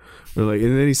you?" Or like,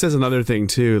 and then he says another thing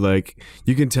too. Like,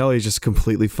 you can tell he's just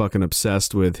completely fucking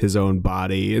obsessed with his own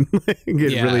body, and like,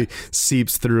 it really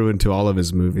seeps through into all of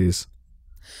his movies.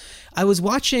 I was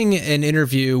watching an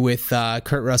interview with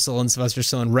Kurt Russell and Sylvester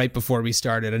Stallone right before we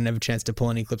started. I didn't have a chance to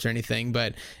pull any clips or anything,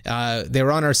 but they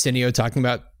were on Arsenio talking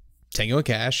about Tango and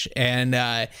Cash,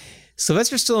 and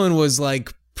Sylvester Stallone was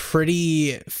like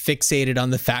pretty fixated on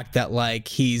the fact that like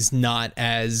he's not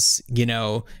as,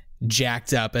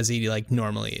 jacked up as he like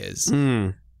normally is.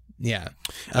 Yeah.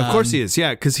 Of course he is.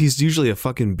 Yeah, because he's usually a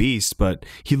fucking beast, but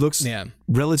he looks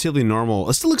relatively normal.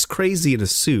 It still looks crazy in a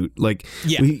suit. Like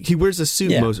he wears a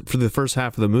suit for the first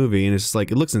half of the movie, and it's just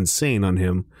like it looks insane on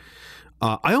him.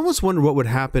 I almost wonder what would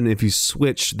happen if you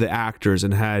switched the actors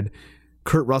and had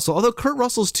Kurt Russell. Although Kurt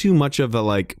Russell's too much of a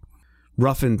like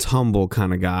rough and tumble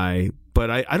kind of guy, but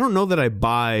I don't know that I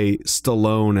buy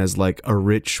Stallone as like a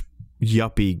rich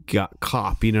yuppie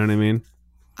cop, you know what I mean?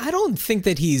 I don't think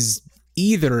that he's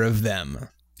either of them.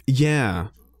 Yeah.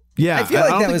 I feel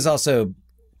like that was also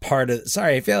part of.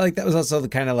 Sorry, I feel like that was also the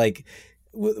kind of like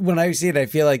when I see it, I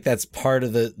feel like that's part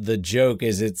of the joke.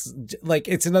 Is it's like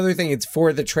it's another thing. It's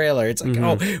for the trailer. It's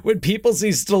like when people see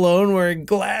Stallone wearing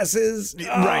glasses,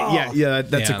 right? Yeah.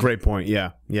 That's a great point.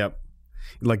 Yeah. Yep.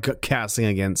 Like casting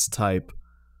against type.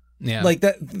 Yeah. Like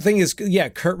that thing is,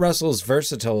 Kurt Russell's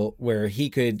versatile where he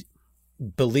could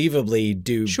believably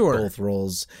do both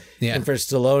roles. Yeah. And for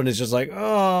Stallone, it's just like,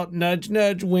 oh, nudge,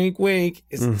 nudge, wink, wink.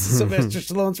 Sylvester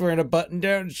Stallone's wearing a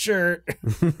button-down shirt.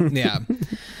 Yeah.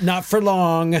 Not for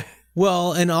long.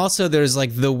 Well, and also there's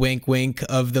like the wink, wink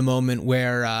of the moment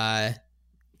where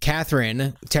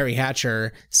Catherine, Terry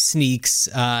Hatcher, sneaks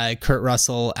Kurt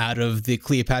Russell out of the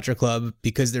Cleopatra Club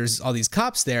because there's all these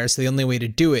cops there. So the only way to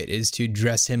do it is to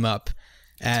dress him up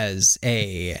as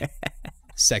a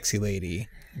sexy lady.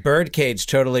 Birdcage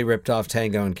totally ripped off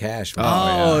Tango and Cash.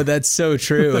 That's so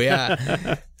true.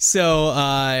 Yeah. So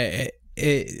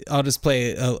I'll just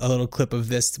play a little clip of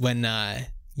this when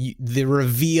the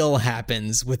reveal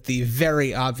happens with the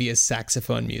very obvious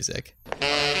saxophone music.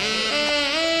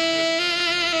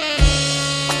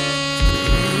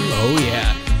 Oh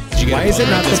yeah. Why is it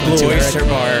not the Blue Oyster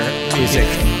Bar music?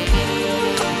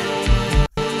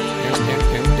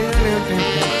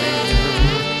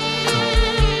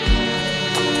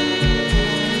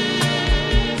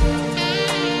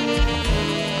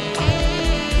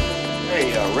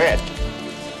 Hey, Red.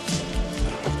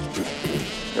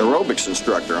 Aerobics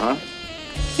instructor, huh?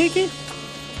 Kiki?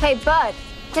 Hey, Bud,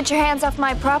 get your hands off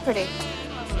my property.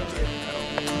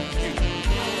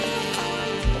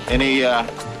 Any,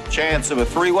 chance of a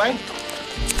three-way?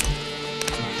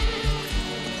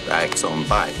 Bikes on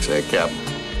bikes, eh, Captain?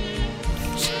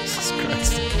 Jesus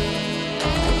Christ.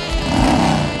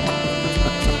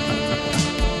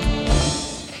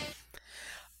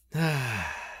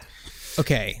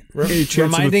 Okay.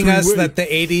 Reminding us that the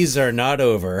 80s are not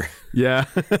over. Yeah.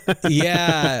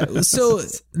 Yeah. So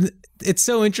it's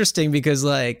so interesting because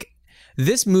like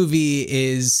this movie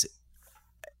it's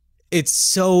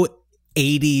so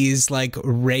 80s, like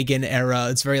Reagan era.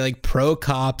 It's very like pro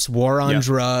cops, war on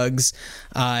drugs.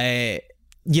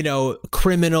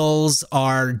 Criminals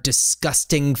are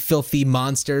disgusting, filthy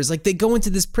monsters. Like they go into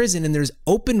this prison and there's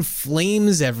open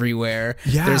flames everywhere.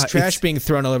 Yeah, there's trash being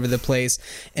thrown all over the place.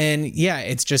 And yeah,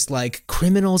 it's just like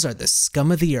criminals are the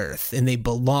scum of the earth and they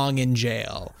belong in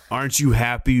jail. Aren't you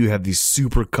happy you have these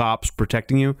super cops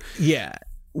protecting you? Yeah.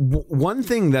 One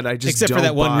thing that I just except don't for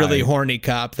that one buy- really horny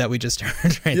cop that we just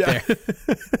heard there.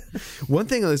 One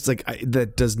thing that's like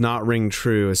that does not ring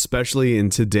true, especially in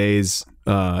today's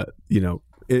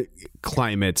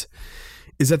climate,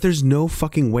 is that there's no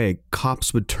fucking way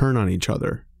cops would turn on each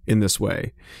other in this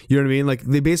way. You know what I mean? Like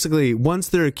they basically, once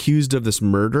they're accused of this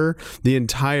murder, the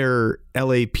entire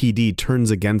LAPD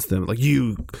turns against them. Like,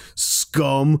 you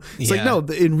scum. It's like, no,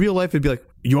 in real life it'd be like,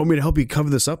 you want me to help you cover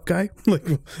this up, guy? Like,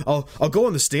 I'll go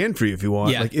on the stand for you if you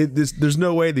want. Yeah. Like, there's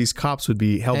no way these cops would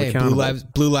be held accountable.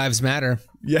 Blue lives matter.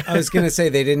 Yeah, I was gonna say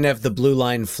they didn't have the blue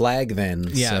line flag then.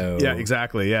 Yeah, so yeah,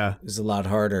 exactly. Yeah, it was a lot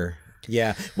harder.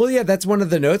 Yeah, well, yeah, that's one of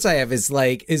the notes I have is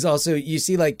also you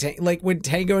see like when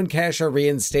Tango and Cash are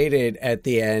reinstated at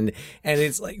the end, and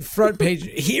it's like front page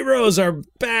heroes are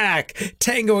back.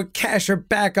 Tango and Cash are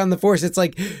back on the force. It's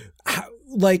like.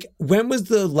 Like, when was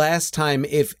the last time,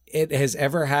 if it has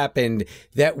ever happened,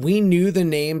 that we knew the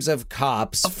names of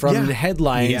cops from the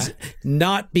headlines,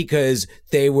 not because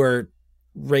they were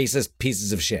racist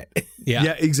pieces of shit?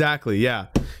 Yeah, exactly. Yeah.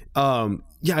 I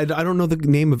don't know the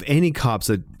name of any cops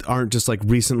that aren't just like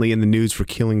recently in the news for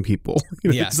killing people.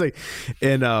 It's like,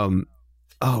 and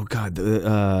oh god,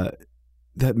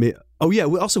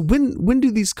 also, when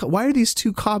do these? Why are these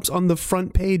two cops on the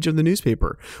front page of the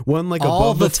newspaper? One like all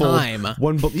above the fold, time.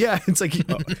 It's like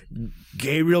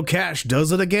Gabriel Cash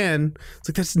does it again. It's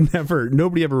like that's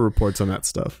nobody ever reports on that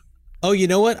stuff. Oh, you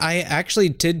know what? I actually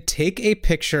did take a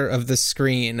picture of the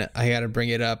screen. I got to bring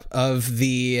it up of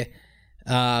the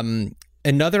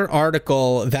another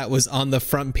article that was on the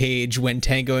front page when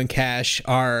Tango and Cash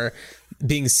are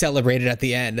being celebrated at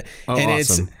the end, and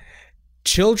awesome. It's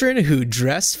children who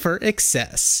dress for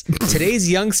excess.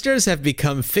 Today's youngsters have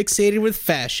become fixated with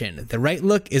fashion. The right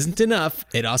look isn't enough.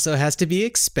 It also has to be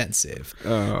expensive.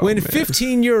 When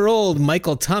 15-year-old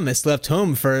Michael Thomas left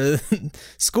home for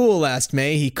school last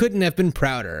May, he couldn't have been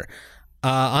prouder.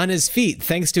 On his feet,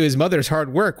 thanks to his mother's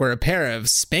hard work, were a pair of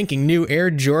spanking new Air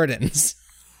Jordans.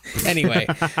 Anyway,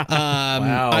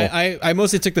 wow. I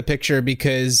mostly took the picture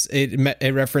because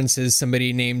it references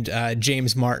somebody named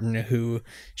James Martin, who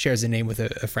shares a name with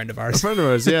a friend of ours. A friend of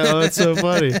ours, yeah, that's so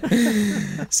funny.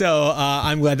 So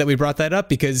I'm glad that we brought that up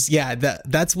because, yeah,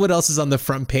 that's what else is on the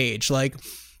front page. Like,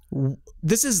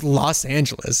 this is Los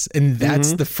Angeles, and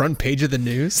that's the front page of the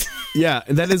news. Yeah,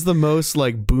 and that is the most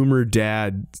like boomer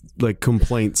dad like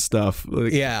complaint stuff.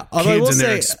 Like, yeah, kids in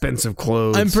their expensive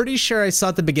clothes. I'm pretty sure I saw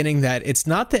at the beginning that it's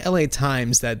not the LA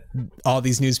Times that all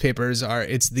these newspapers are.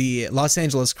 It's the Los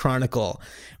Angeles Chronicle,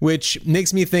 which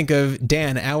makes me think of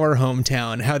Dan, our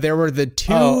hometown. How there were the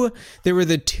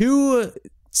two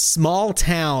small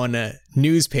town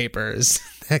newspapers.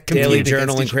 Daily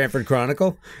Journal and Cranford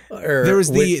Chronicle? Or there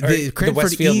was the Cranford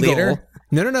Westfield Eagle. Leader?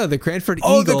 No, the Cranford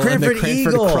Eagle the Cranford and the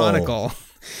Cranford Eagle. Chronicle.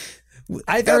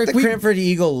 I thought the Cranford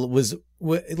Eagle was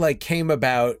like came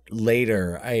about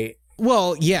later.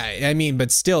 Well, yeah, I mean,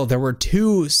 but still, there were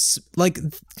two, like,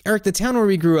 Eric, the town where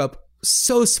we grew up,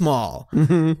 so small.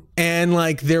 And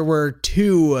like there were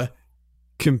two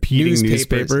competing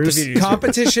newspapers.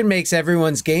 Competition makes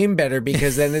everyone's game better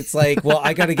because then it's like, well,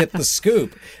 I got to get the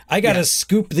scoop. I got to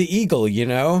scoop the eagle, you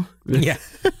know? Yeah.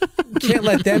 Can't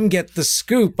let them get the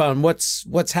scoop on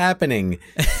what's happening.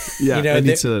 Yeah, you know, I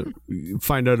need to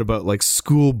find out about like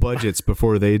school budgets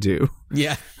before they do.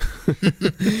 Yeah.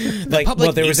 Like,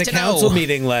 well, there was a council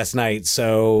meeting last night,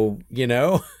 so, you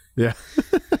know. Yeah.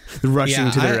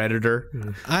 Rushing to their editor.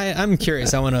 I'm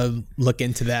curious. I want to look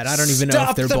into that. I don't even know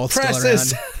if they're both presses.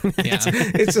 still around. Yeah.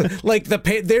 It's like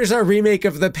there's our remake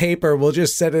of The Paper. We'll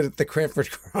just set it at the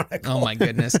Cranford Chronicle. Oh my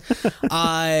goodness.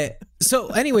 So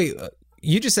anyway,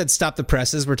 you just said stop the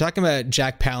presses. We're talking about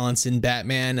Jack Palance in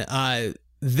Batman.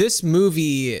 This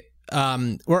movie,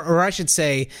 or I should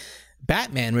say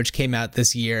Batman, which came out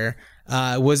this year,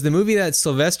 was the movie that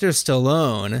Sylvester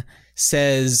Stallone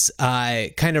says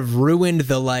kind of ruined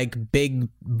the like big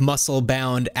muscle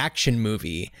bound action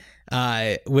movie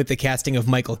with the casting of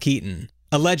Michael Keaton,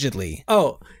 allegedly.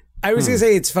 Oh, I was gonna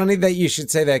say it's funny that you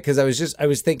should say that because I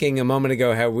was thinking a moment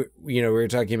ago how we were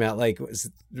talking about like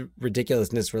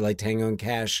ridiculousness where like Tango and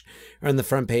Cash are on the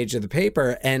front page of the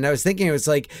paper, and I was thinking it was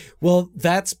like, well,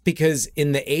 that's because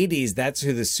in the 80s that's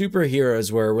who the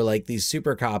superheroes were like these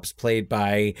super cops played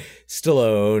by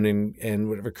Stallone and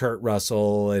whatever Kurt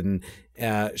Russell and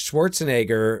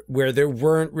Schwarzenegger, where there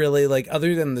weren't really like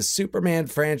other than the Superman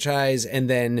franchise and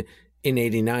then in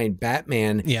 89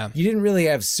 Batman, you didn't really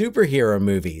have superhero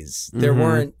movies. There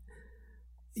weren't,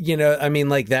 you know, I mean,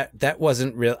 like that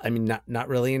wasn't real. I mean, not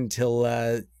really until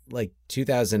like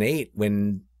 2008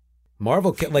 when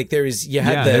Marvel, like they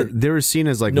were seen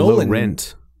as like Nolan, low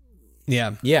rent.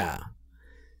 Yeah. Yeah.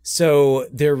 So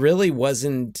there really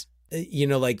wasn't, you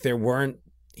know, like there weren't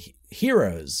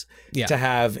heroes to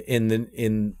have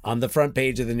on the front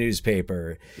page of the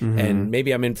newspaper. And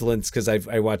maybe I'm influenced because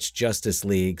I watched Justice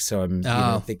League, so I'm you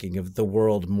know, thinking of the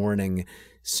world mourning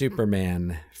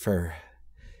Superman for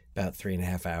about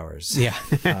 3.5 hours. Yeah.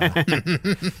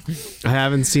 I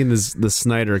haven't seen the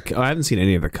Snyder. I haven't seen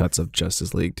any of the cuts of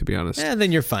Justice League, to be honest. Yeah,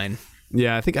 then you're fine.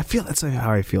 Yeah, I feel that's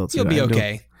how I feel. You'll be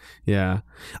okay. Yeah,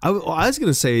 I was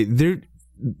gonna say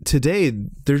today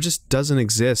there just doesn't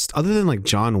exist other than like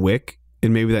John Wick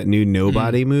and maybe that new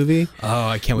Nobody movie. Oh,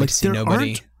 I can't wait to see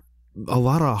Nobody. A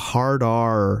lot of hard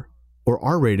R or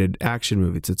R-rated action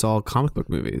movies. It's all comic book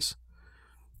movies,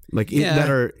 like that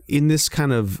are in this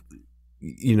kind of,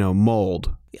 you know,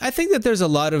 mold. I think that there's a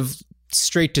lot of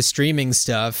straight to streaming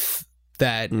stuff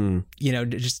that you know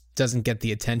just doesn't get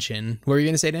the attention. What were you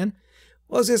gonna say, Dan?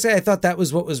 Well, I was going to say, I thought that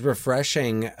was what was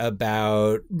refreshing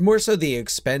about more so the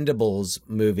Expendables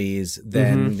movies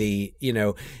than the, you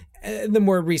know, the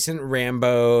more recent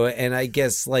Rambo. And I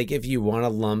guess like if you want to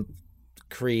lump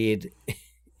Creed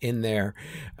in there,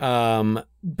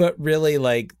 but really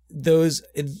like those,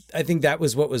 I think that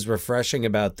was what was refreshing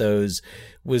about those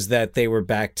was that they were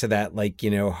back to that like,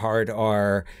 you know, hard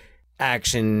R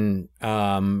action,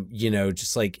 you know,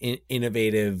 just like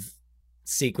innovative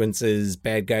sequences,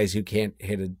 bad guys who can't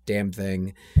hit a damn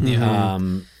thing, you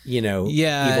know,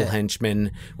 evil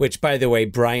henchmen, which by the way,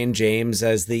 Brian James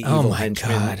as the evil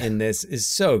henchman in this is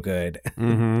so good.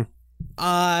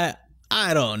 I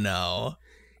don't know.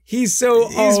 He's so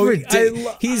he's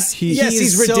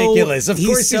ridiculous. Of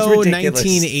course he's ridiculous.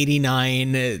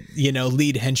 1989, you know,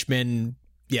 lead henchman.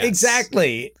 Yes.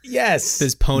 Exactly. Yes.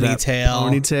 His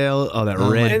ponytail. Oh, that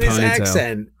red and ponytail. His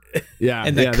accent. Yeah,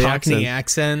 and the Cockney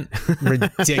accent,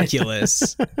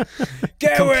 ridiculous.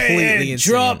 Go in,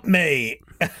 drop me.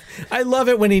 I love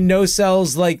it when he no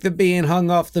sells like the being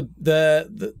hung off the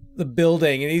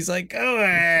building, and he's like, "Go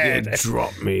ahead,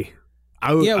 drop me."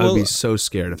 I would be so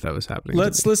scared if that was happening.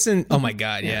 Let's listen. Oh my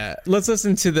god, yeah. Let's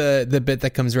listen to the bit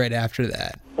that comes right after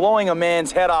that. Blowing a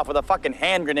man's head off with a fucking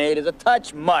hand grenade is a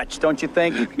touch much, don't you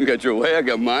think? You got your way, I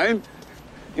got mine.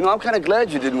 You know, I'm kind of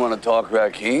glad you didn't want to talk,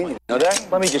 Rakeen. You know that?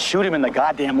 Let me just shoot him in the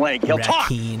goddamn leg. He'll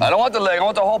talk. I don't want the leg. I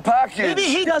want the whole package. Maybe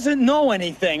he doesn't know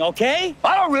anything, okay?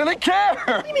 I don't really care.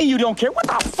 What do you mean you don't care? What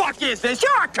the fuck is this?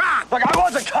 You're a cop. Like, I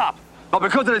was a cop. But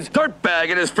because of this dirtbag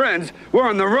and his friends, we're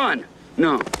on the run.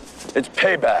 No, it's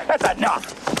payback. That's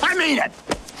enough. I mean it.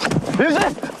 Is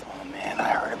it? Oh, man, I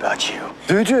heard about you.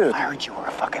 Did you? I heard you were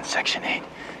a fucking Section 8.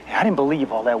 I didn't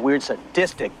believe all that weird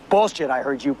sadistic bullshit I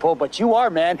heard you pull, but you are,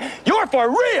 man. You're for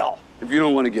real. If you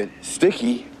don't want to get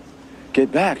sticky,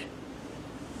 get back.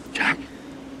 Jack.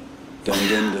 Dun,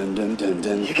 dun, dun, dun, dun,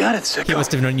 dun. You got it, sicko. He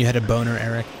must have known you had a boner,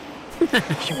 Eric. You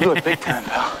blew it big time,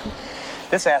 pal.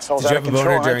 This asshole's out of control. Did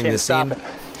you have a boner during this scene?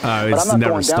 It's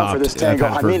never stopped. For this tango.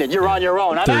 I mean it. You're on your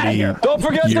own. I'm out of here. Don't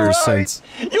forget the right.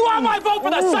 You want my vote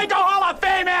for the Psycho Hall of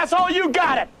Fame, asshole? You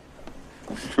got it.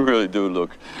 You really do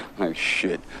look like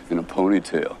shit in a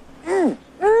ponytail.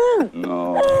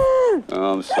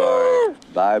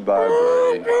 Bye,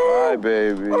 buddy. Bye,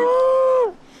 baby.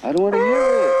 I don't want to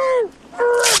hear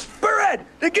it. Perret!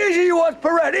 The geezer you want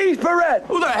Perret. He's Perret.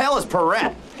 Who the hell is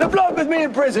Perret? The bloke with me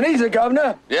in prison. He's the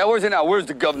governor. Yeah, where's he now? Where's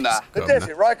the governor? That's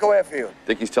it, Rocco Airfield.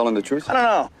 Think he's telling the truth? I don't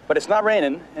know, but it's not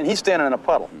raining, and he's standing in a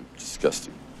puddle.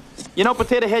 Disgusting. You know,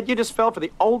 Potato Head, you just fell for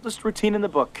the oldest routine in the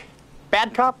book.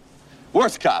 Bad cop?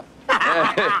 Worst cop.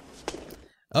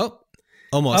 Oh,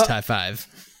 almost high five.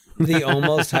 The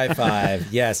almost high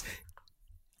five. Yes.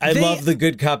 I They- love the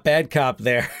good cop, bad cop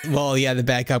there. Well, yeah, the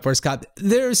bad cop, worst cop.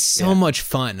 There's so much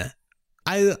fun.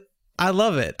 I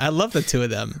love it. I love the two of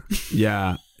them.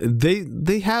 Yeah,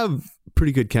 they have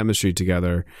pretty good chemistry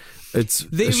together. It's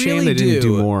They a shame really they didn't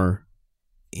do do. more.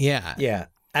 Yeah. Yeah,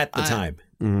 at the time.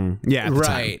 Yeah, at the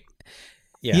time. Right.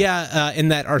 Yeah. In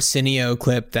that Arsenio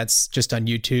clip that's just on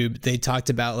YouTube, they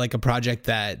talked about like a project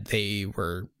that they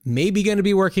were maybe going to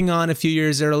be working on a few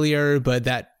years earlier, but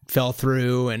that fell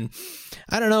through. And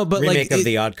I don't know, but Remake like of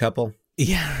The Odd Couple.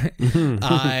 Yeah.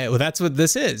 Well, that's what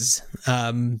this is.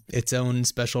 Its own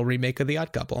special remake of The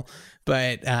Odd Couple.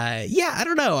 But yeah, I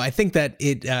don't know. I think that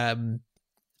it.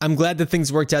 I'm glad that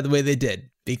things worked out the way they did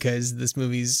because this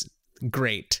movie's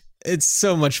great. It's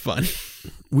so much fun.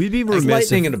 We'd be It's remiss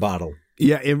lightning if- in a bottle.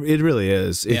 Yeah, it really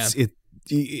is. It'd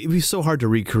be so hard to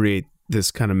recreate this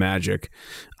kind of magic.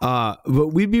 But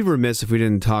we'd be remiss if we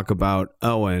didn't talk about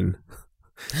Owen,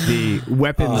 the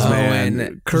weapons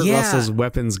man, Kurt Russell's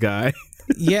weapons guy.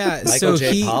 Yeah, Michael so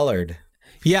J. Pollard.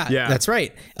 Yeah, Yeah. that's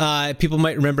right. People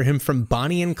might remember him from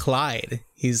Bonnie and Clyde.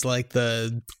 He's like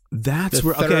the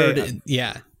where third. okay.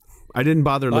 Yeah, I didn't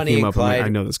bother Bonnie looking him and up. I'm like, Clyde. I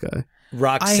know this guy.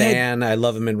 Roxanne. I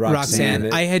love him in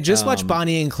Roxanne. I had just watched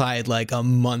Bonnie and Clyde like a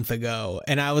month ago,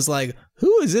 and I was like,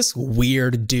 "Who is this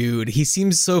weird dude? He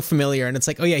seems so familiar." And it's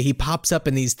like, "Oh yeah, he pops up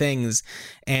in these things,"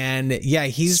 and yeah,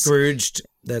 he's Scrooged.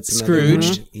 That's another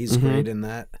Scrooged. one. He's great in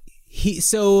that.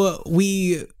 So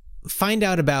we find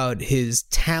out about his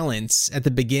talents at the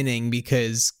beginning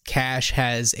because Cash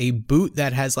has a boot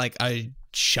that has like a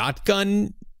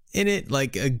shotgun in it,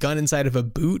 like a gun inside of a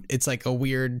boot. It's like a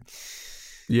weird,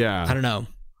 Yeah, I don't know,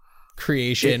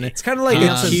 creation. It's kind of like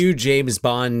a Q James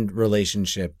Bond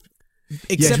relationship.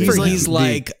 Except he's for like he's the-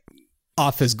 like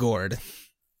off his gourd.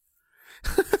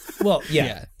 Well, yeah.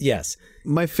 Yeah. Yes.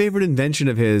 My favorite invention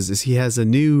of his is he has a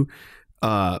new.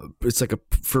 It's like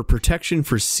for protection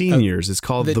for seniors. It's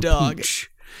called the the dog. Pooch.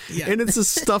 Yeah. And it's a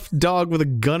stuffed dog with a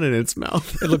gun in its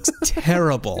mouth. It looks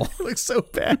terrible. It looks so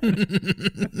bad. And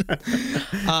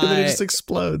then it just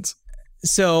explodes.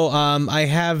 So I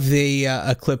have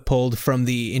a clip pulled from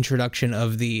the introduction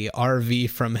of the RV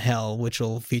from Hell, which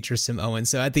will feature some Owen.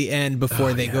 So at the end,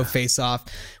 before they go face off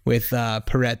with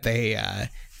Perret, they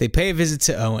pay a visit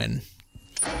to Owen.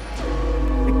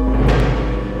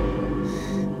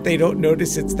 They don't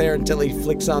notice it's there until he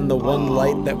flicks on the one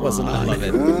light that wasn't on. I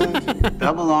love it.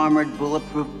 Double armored,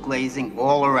 bulletproof glazing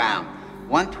all around.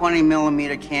 120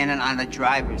 millimeter cannon on the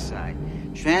driver's side.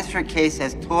 Transfer case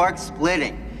has torque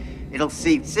splitting. It'll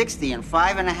seat 60 in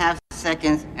 5.5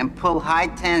 seconds and pull high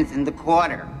tens in the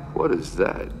quarter. What is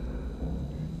that?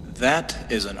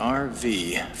 That is an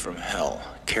RV from hell.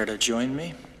 Care to join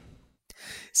me?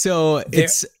 So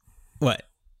it's what?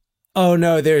 Oh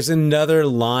no, there's another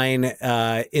line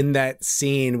in that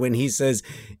scene when he says,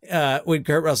 when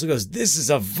Kurt Russell goes, "This is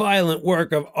a violent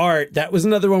work of art." That was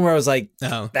another one where I was like,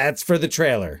 Oh. that's for the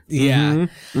trailer. Yeah.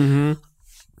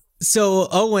 So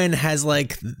Owen has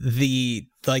like the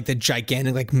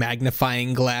gigantic like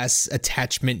magnifying glass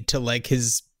attachment to like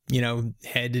his,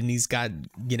 head, and he's got,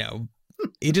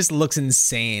 he just looks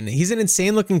insane. He's an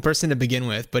insane looking person to begin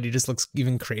with, but he just looks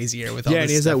even crazier with all Yeah, this and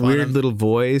he has stuff that on weird him. little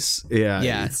voice. Yeah,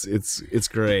 Yeah. it's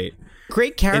great.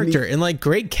 Great character and like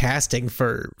great casting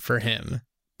for him.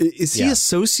 Is he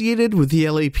associated with the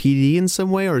LAPD in some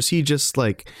way, or is he just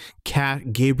like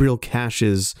Gabriel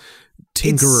Cash's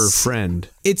tinkerer friend?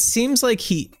 It seems like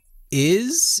he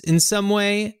is in some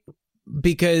way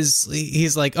because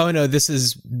he's like, "Oh no, this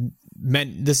is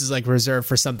like reserved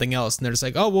for something else," and they're just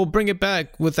like, "Oh, we'll bring it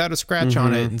back without a scratch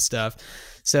on it and stuff."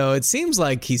 So it seems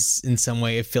like he's in some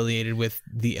way affiliated with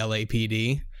the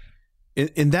LAPD.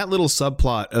 In that little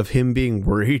subplot of him being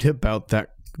worried about that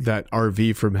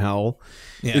RV from hell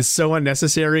is so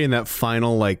unnecessary. In that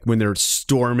final, like when they're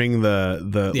storming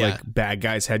the like bad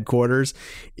guys' headquarters,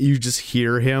 you just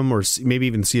hear him, or maybe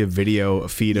even see a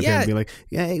feed of him being like,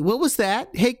 "Hey, what was that?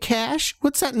 Hey, Cash,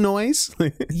 what's that noise?"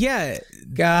 Yeah,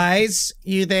 Guys,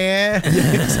 you there?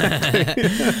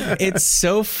 it's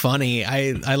so funny.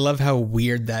 I love how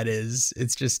weird that is.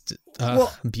 It's just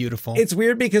Beautiful. It's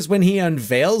weird because when he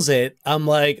unveils it, I'm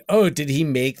like, oh, did he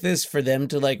make this for them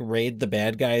to like raid the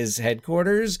bad guys'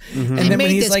 headquarters? And then I when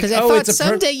made he's this like, because I oh, thought it's a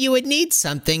someday you would need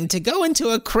something to go into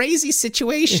a crazy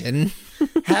situation.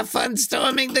 have fun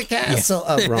storming the castle.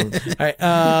 Oh, wrong. All right.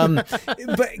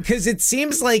 But because it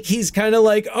seems like he's kind of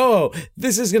like, oh,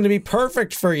 this is going to be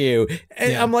perfect for you.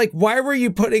 And I'm like, why were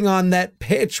you putting on that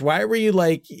pitch? Why were you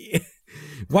like...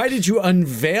 Why did you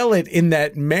unveil it in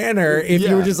that manner if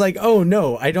you were just like, oh,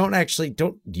 no, don't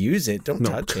use it. Don't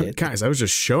touch it. Guys, I was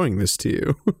just showing this to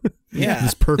you. Yeah.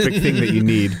 This perfect thing that you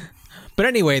need. But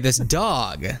anyway, this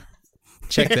dog.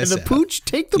 Check this the out. pooch.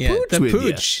 Take the pooch the with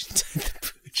pooch. you.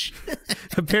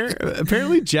 The pooch.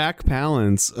 Apparently Jack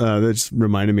Palance, that just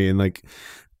reminded me, and like,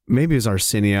 maybe it was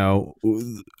Arsenio,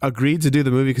 agreed to do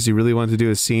the movie because he really wanted to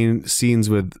do scenes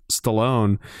with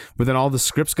Stallone, but then all the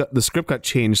script got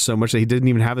changed so much that he didn't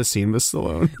even have a scene with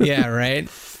Stallone. Yeah, right.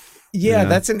 Yeah,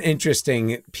 that's an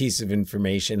interesting piece of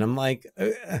information. I'm like,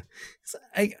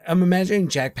 I'm imagining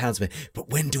Jack Palance, but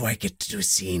when do I get to do a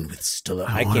scene with Stallone?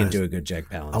 I can't do a good Jack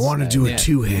Palance. I want to do a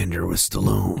two-hander with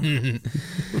Stallone.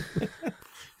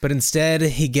 But instead,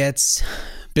 he gets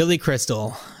Billy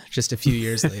Crystal. Just a few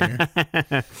years later.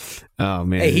 Oh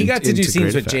man! Hey, he got to do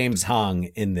scenes with effect. James Hong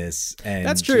in this. And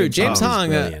that's true. James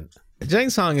Hong.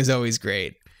 James Hong is always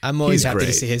great. I'm always happy to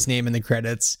great. see his name in the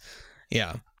credits.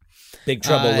 Yeah. Big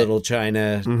Trouble, Little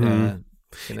China.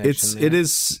 It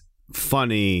is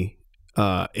funny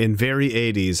in very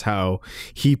 80s how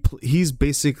he's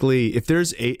basically, if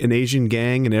there's an Asian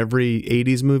gang in every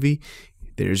 80s movie,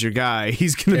 there's your guy.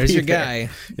 He's gonna There's be your there. guy.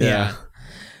 Yeah.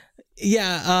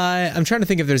 Yeah, I'm trying to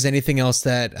think if there's anything else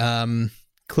that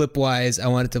clip-wise I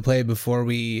wanted to play before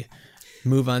we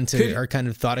move on to our kind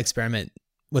of thought experiment.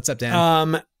 What's up,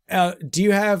 Dan? Do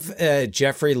you have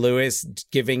Jeffrey Lewis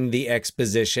giving the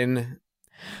exposition?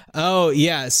 Oh,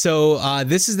 yeah. So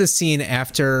this is the scene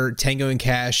after Tango and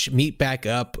Cash meet back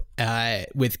up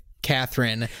with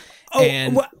Catherine.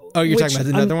 You're talking about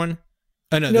another one?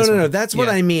 Oh, no. That's what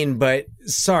I mean. But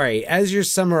sorry, as you're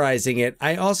summarizing it,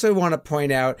 I also want to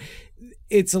point out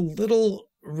it's a little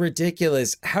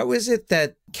ridiculous. How is it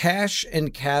that Cash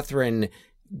and Catherine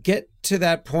get to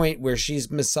that point where she's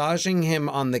massaging him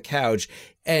on the couch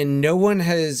and no one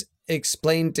has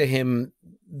explained to him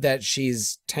that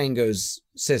she's Tango's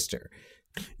sister?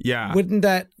 Yeah. Wouldn't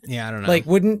that? Yeah, I don't know. Like,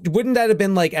 wouldn't that have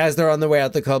been like as they're on the way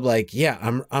out the club? Like, yeah,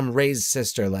 I'm Ray's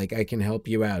sister. Like, I can help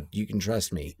you out. You can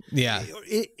trust me. Yeah.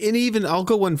 And even I'll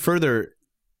go one further.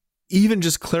 Even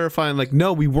just clarifying, like,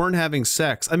 no, we weren't having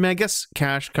sex. I mean, I guess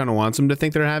Cash kind of wants him to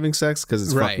think they're having sex because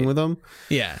it's fucking with him.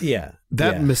 Yeah. Yeah.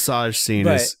 That massage scene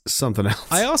is something else.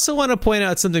 I also want to point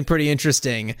out something pretty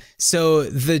interesting. So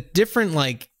the different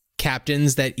like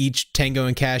captains that each Tango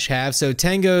and Cash have. So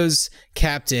Tango's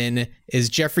captain is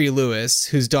Jeffrey Lewis,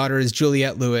 whose daughter is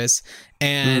Juliette Lewis,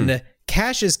 and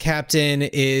Cash's captain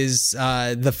is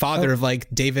the father of like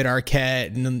David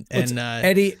Arquette and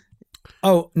Eddie.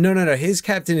 Oh, no. His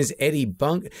captain is Eddie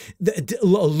Bunk.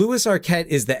 Louis Arquette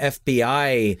is the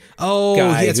FBI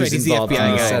guy. That's right. He's the FBI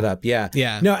guy. Setup.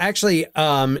 Yeah. No, actually,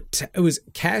 it was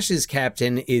Cash's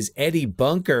captain is Eddie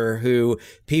Bunker, who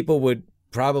people would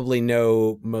probably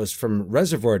know most from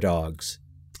Reservoir Dogs.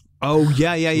 Oh,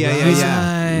 yeah.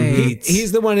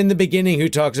 He's the one in the beginning who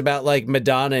talks about like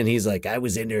Madonna, and he's like, I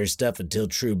was into her stuff until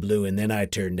True Blue, and then I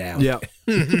turned down. Yeah.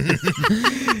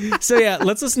 So yeah,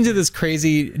 let's listen to this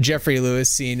crazy Jeffrey Lewis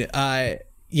scene.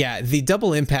 The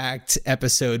Double Impact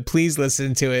episode, please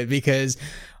listen to it because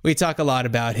we talk a lot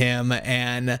about him,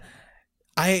 and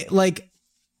I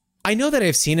know that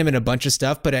I've seen him in a bunch of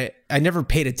stuff, but I never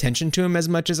paid attention to him as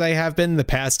much as I have been the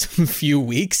past few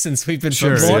weeks since we've been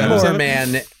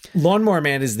Lawnmower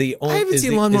Man is the only. I haven't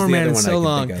seen Lawnmower Man in so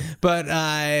long, but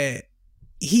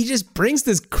he just brings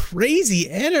this crazy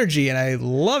energy, and I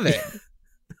love it.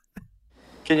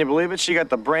 Can you believe it? She got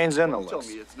the brains and the looks. Tell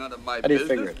me it's none of my How do you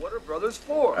business. figure it? What are brothers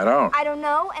for? I don't. I don't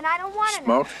know, and I don't want to know.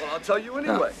 Smoke? Well, I'll tell you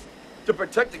anyway. To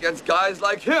protect against guys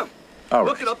like him. All right.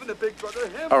 Looking up into Big Brother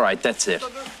him. All right, that's it.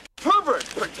 Pervert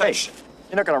protection.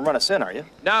 You're not going to run us in, are you?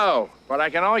 No, but I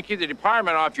can only keep the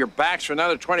department off your backs for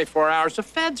another 24 hours. The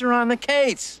feds are on the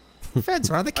case. Feds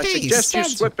are on the I case. suggest you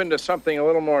slip into something a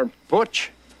little more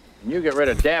butch, and you get rid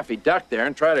of Daffy Duck there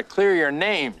and try to clear your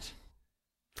names.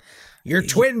 You're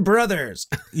twin brothers.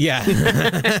 Yeah.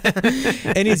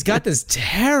 And he's got this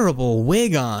terrible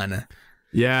wig on.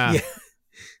 Yeah.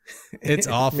 It's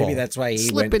awful. Maybe that's why he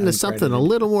slip went into something a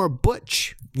little more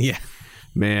butch. Yeah.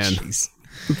 Man.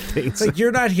 It's like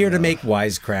you're not here to make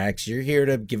wisecracks. You're here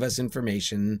to give us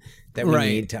information that we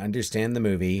need to understand the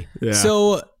movie. Yeah.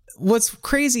 So what's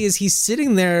crazy is he's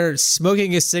sitting there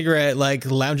smoking a cigarette, like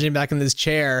lounging back in his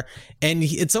chair, and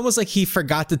it's almost like he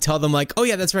forgot to tell them, like, oh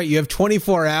yeah, that's right, you have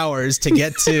 24 hours to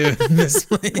get to this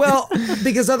place. Well,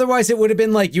 because otherwise it would have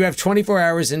been like, you have 24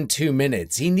 hours and 2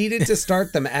 minutes. He needed to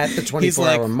start them at the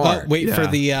 24-hour mark. Wait for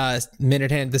the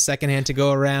minute hand, the second hand to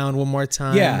go around one more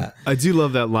time. Yeah. I do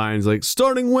love that line. It's like,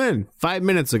 starting when? 5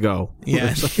 minutes ago.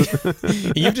 Yeah.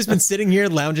 You've just been sitting here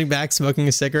lounging back, smoking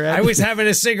a cigarette. I was having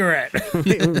a cigarette.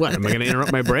 What, am I going to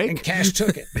interrupt my break? And Cash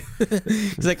took it.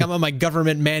 He's like, I'm on my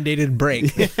government mandated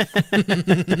break.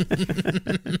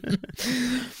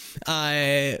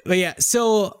 But yeah,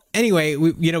 so anyway,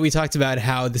 we talked about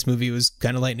how this movie was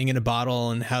kind of lightning in a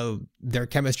bottle and how their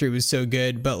chemistry was so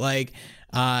good. But like,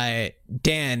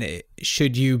 Dan,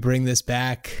 should you bring this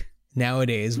back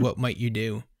nowadays? What might you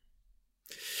do?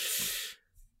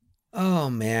 Oh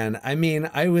man, I mean,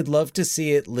 I would love to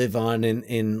see it live on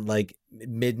in like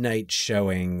midnight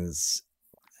showings.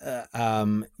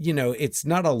 It's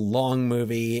not a long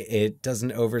movie. It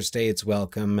doesn't overstay its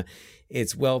welcome.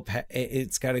 It's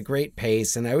it's got a great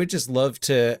pace, and I would just love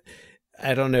to,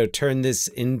 I don't know, turn this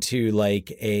into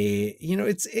like a,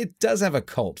 it does have a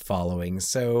cult following.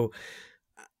 So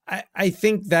I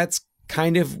think that's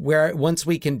kind of where, once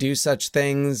we can do such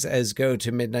things as go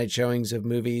to midnight showings of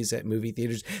movies at movie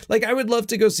theaters, like I would love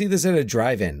to go see this at a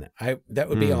drive-in. That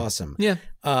would be awesome. Yeah.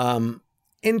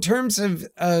 In terms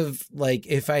of like,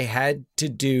 if I had to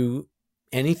do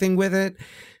anything with it,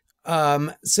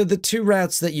 so the two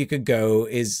routes that you could go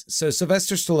is, so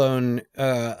Sylvester Stallone,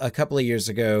 a couple of years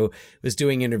ago was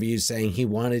doing interviews saying he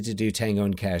wanted to do Tango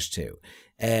and Cash 2.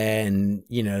 And,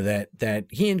 that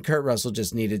he and Kurt Russell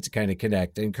just needed to kind of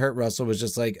connect. And Kurt Russell was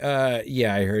just like,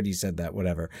 yeah, I heard he said that,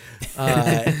 whatever.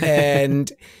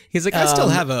 And he's like, I still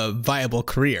have a viable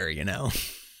career,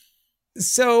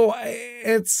 So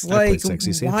it's like,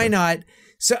 why not?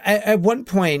 So at one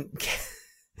point,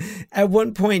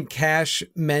 Cash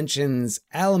mentions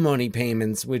alimony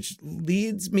payments, which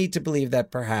leads me to believe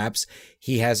that perhaps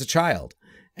he has a child.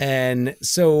 And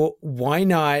so why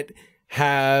not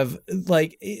have,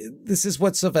 like, this is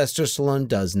what Sylvester Stallone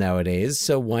does nowadays.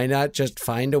 So why not just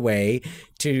find a way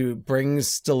to bring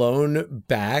Stallone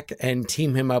back and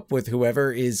team him up with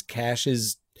whoever is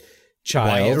Cash's child?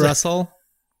 Wyatt Russell?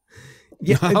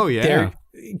 Yeah. Oh, yeah.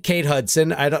 Kate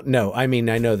Hudson. I don't know. I mean,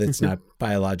 I know that's not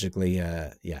biologically,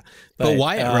 yeah. But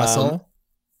Wyatt Russell,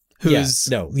 who's,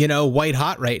 white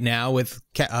hot right now with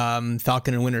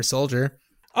Falcon and Winter Soldier.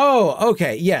 Oh,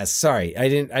 okay. Yes. Sorry.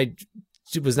 I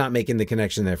was not making the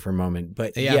connection there for a moment,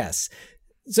 but yes.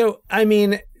 So, I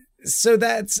mean,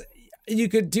 you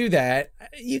could do that.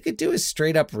 You could do a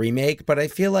straight up remake, but I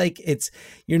feel like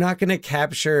you're not going to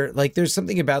capture, like, there's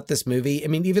something about this movie. I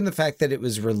mean, even the fact that it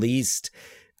was released,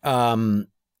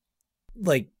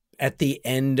 like at the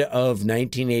end of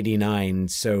 1989.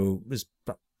 So it was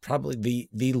probably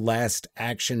the last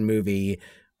action movie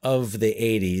of the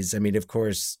 80s. I mean, of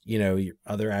course,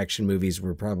 other action movies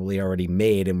were probably already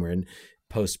made and were in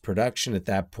post-production at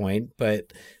that point,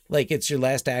 but like, it's your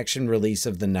last action release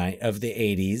of the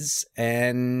 80s.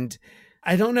 And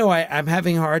I don't know, I'm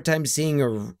having a hard time seeing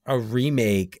a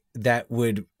remake that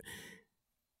would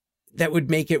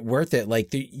make it worth it.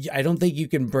 Like, I don't think you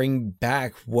can bring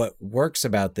back what works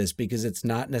about this, because it's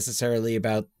not necessarily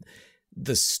about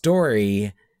the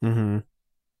story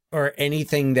or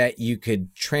anything that you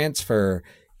could transfer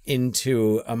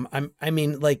into. I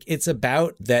mean, like, it's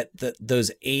about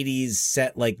those 80s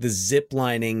set, like the zip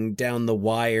lining down the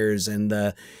wires and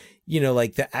the,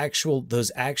 like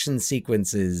those action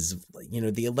sequences,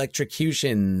 the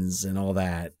electrocutions and all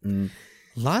that. And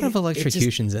a lot of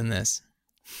electrocutions in this.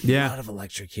 Yeah. A lot of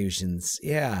electrocutions.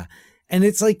 Yeah. And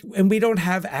it's like, and we don't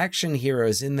have action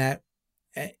heroes in that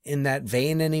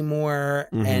vein anymore.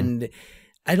 And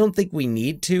I don't think we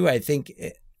need to. I think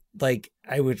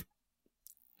I would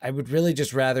really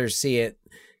just rather see it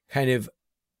kind of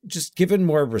just given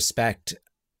more respect.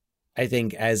 I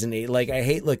think I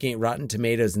hate looking at Rotten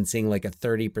Tomatoes and seeing like a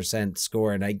 30%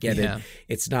 score, and I get it.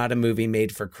 It's not a movie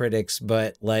made for critics,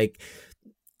 but like,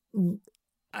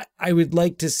 I would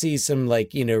like to see some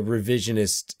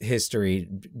revisionist history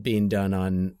being done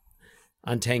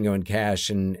on Tango and Cash,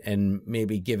 and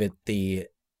maybe give it the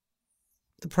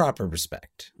proper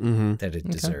respect that it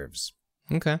deserves.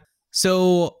 Okay.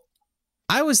 So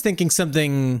I was thinking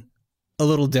something a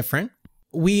little different.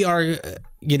 We are,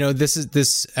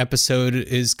 this episode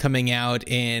is coming out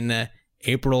in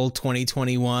April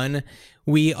 2021.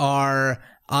 We are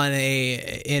on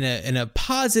in a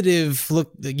positive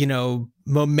look,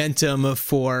 momentum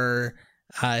for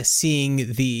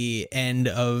seeing the end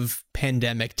of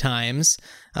pandemic times.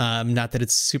 Not that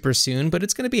it's super soon, but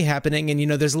it's going to be happening. And, you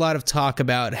know, there's a lot of talk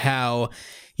about how,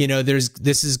 you know,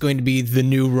 this is going to be the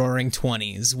new Roaring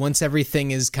 20s. Once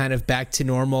everything is kind of back to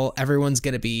normal, everyone's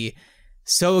going to be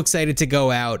so excited to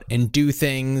go out and do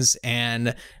things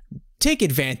and take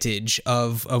advantage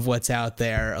of what's out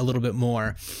there a little bit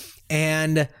more.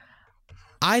 And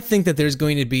I think that there's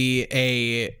going to be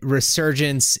a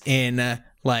resurgence in,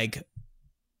 like,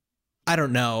 I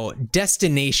don't know,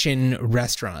 destination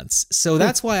restaurants. So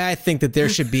that's why I think that there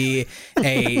should be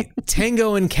a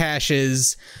Tango and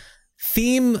Cash's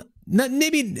theme,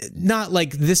 maybe not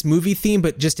like this movie theme,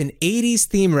 but just an 80s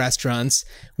theme restaurants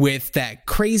with that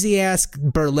crazy ass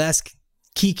burlesque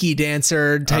Kiki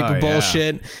dancer type of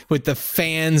bullshit with the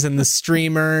fans and the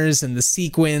streamers and the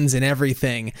sequins and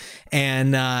everything.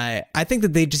 And I think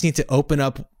that they just need to open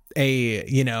up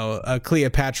a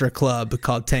Cleopatra club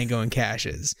called Tango and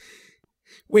Cash's.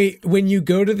 Wait, when you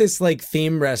go to this like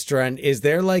theme restaurant, are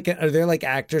there like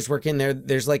actors working there?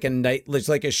 There's like a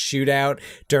shootout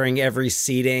during every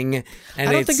seating. And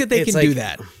I don't think that they can do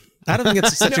that. I don't think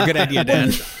it's such a good idea,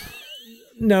 Dan.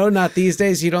 No, not these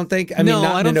days. You don't think? I mean,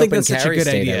 I don't think that's such a good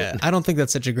idea. I don't think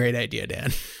that's such a great idea,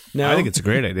 Dan. No, I think it's a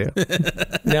great idea.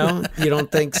 No, you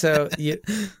don't think so?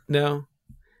 No.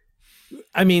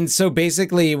 I mean, so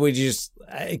basically,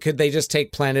 could they just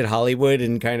take Planet Hollywood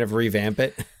and kind of revamp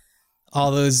it?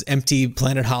 All those empty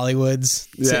Planet Hollywoods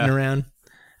sitting around.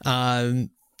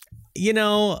 You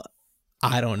know,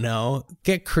 I don't know.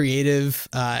 Get creative.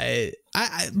 But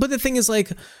the thing is,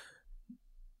 like,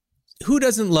 who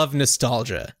doesn't love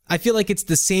nostalgia? I feel like it's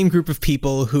the same group of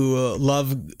people who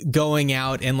love going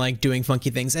out and like doing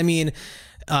funky things. I mean,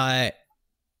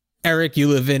 Eric, you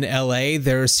live in LA.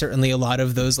 There's certainly a lot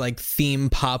of those like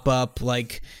theme pop-up,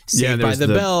 like Saved by the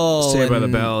Bell,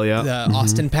 the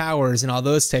Austin Powers and all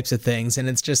those types of things. And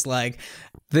it's just like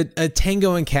a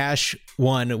Tango and Cash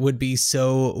one would be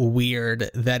so weird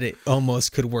that it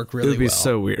almost could work really well. It would be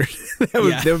so weird.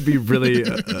 That would be really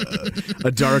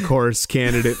a dark horse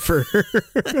candidate for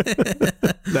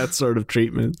that sort of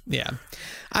treatment. Yeah.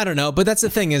 I don't know, but that's the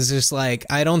thing is just like,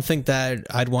 I don't think that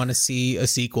I'd want to see a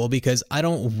sequel because I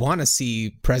don't want to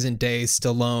see present day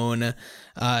Stallone,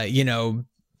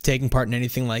 taking part in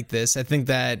anything like this. I think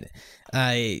that,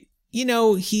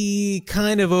 he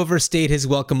kind of overstayed his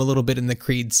welcome a little bit in the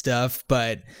Creed stuff,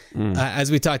 but as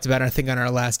we talked about, I think on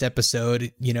our last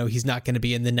episode, he's not going to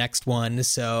be in the next one.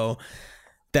 So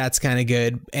that's kind of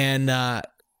good. And,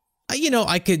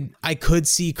 I could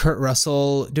see Kurt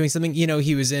Russell doing something.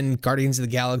 He was in Guardians of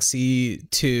the Galaxy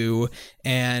 2,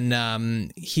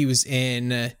 and he was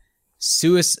in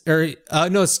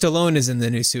Stallone is in the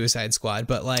new Suicide Squad,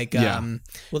 but like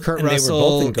Kurt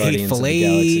Russell, Hateful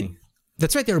Eight.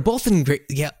 That's right. They were both in great.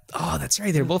 Yeah. Oh, that's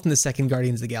right. They were both in the second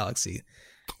Guardians of the Galaxy.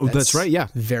 That's right. Yeah.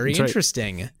 Very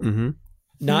interesting. Right.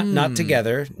 Mm-hmm. Not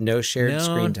together. No shared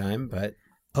screen time, but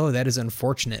that is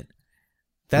unfortunate.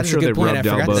 That is a good point. I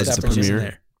forgot that stuff was in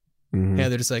there. Mm-hmm. Yeah,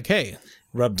 they're just like, hey,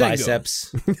 rub Tango.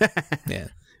 Biceps. Yeah.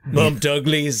 Bump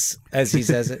Douglies, as he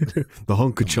says it. The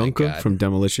Hunka Chunka from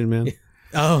Demolition Man.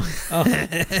 Oh.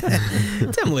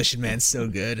 Demolition Man's so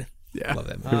good. Yeah, love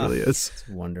that movie. It really is. It's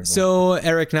wonderful. So,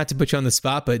 Eric, not to put you on the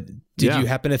spot, but did you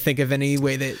happen to think of any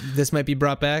way that this might be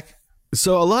brought back?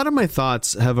 So a lot of my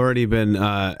thoughts have already been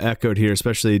echoed here,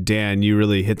 especially Dan. You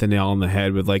really hit the nail on the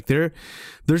head with like there's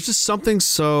just something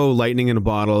so lightning in a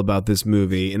bottle about this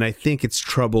movie, and I think it's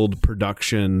troubled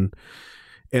production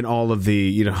and all of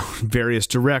the various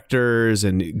directors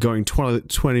and going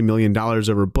 $20 million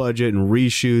over budget and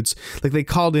reshoots. Like they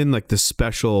called in like the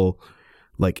special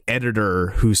like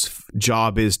editor whose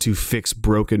job is to fix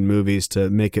broken movies to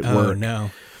make it work. Oh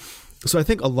no! So I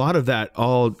think a lot of that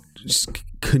all just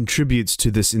contributes to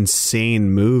this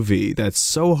insane movie that's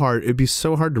so hard. It'd be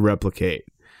so hard to replicate.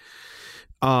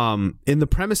 And the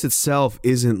premise itself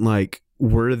isn't like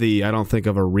worthy, I don't think,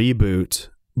 of a reboot,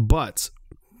 but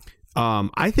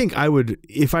I think I would,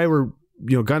 if I were,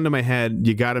 gun to my head,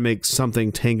 you got to make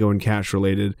something Tango and Cash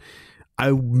related. I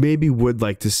maybe would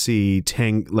like to see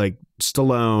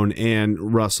Stallone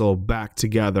and Russell back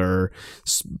together,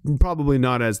 probably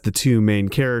not as the two main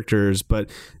characters,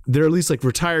 but they're at least like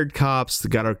retired cops.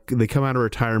 They come out of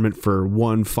retirement for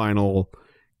one final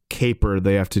caper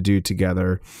they have to do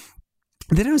together.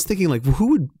 And then I was thinking, like,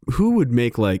 who would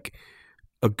make like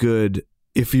a good,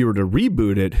 if you were to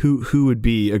reboot it, who would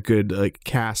be a good like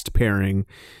cast pairing?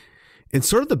 And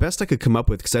sort of the best I could come up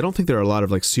with, because I don't think there are a lot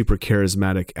of like super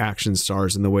charismatic action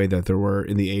stars in the way that there were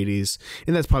in the 80s.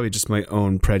 And that's probably just my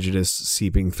own prejudice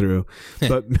seeping through.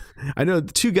 But I know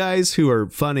the two guys who are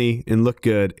funny and look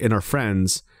good and are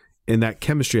friends and that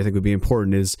chemistry I think would be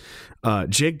important is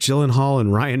Jake Gyllenhaal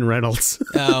and Ryan Reynolds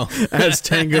as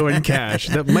Tango and Cash.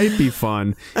 That might be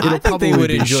fun. I think they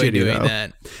would enjoy doing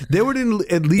that. They would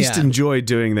at least enjoy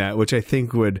doing that, which I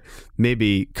think would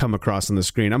maybe come across on the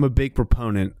screen. I'm a big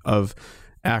proponent of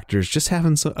actors just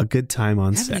having a good time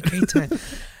on set. Having a great time.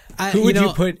 Who would you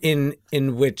put in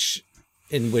which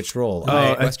role?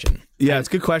 Question. Yeah, it's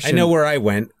a good question. I know where I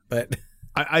went, but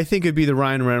I think it'd be the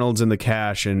Ryan Reynolds and the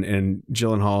Cash and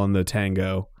Gyllenhaal and the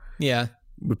Tango. Yeah.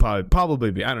 Would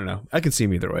probably be. I don't know. I could see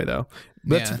him either way though.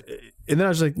 But and then I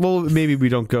was like, well, maybe we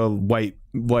don't go white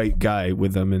guy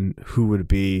with them, and who would it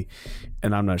be?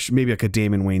 And I'm not sure. Maybe like a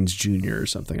Damon Wayans Jr. or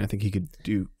something. I think he could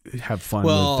have fun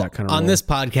with that kind of on role. this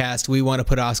podcast, we want to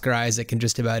put Oscar Isaac in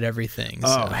just about everything. So.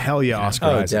 Oh, hell yeah, Oscar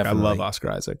Isaac. Definitely. I love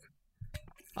Oscar Isaac.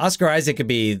 Oscar Isaac could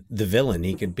be the villain.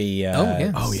 He could be.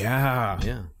 Oh yeah.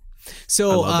 Yeah.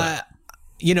 So,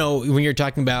 when you're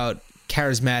talking about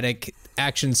charismatic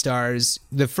action stars,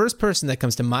 the first person that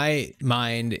comes to my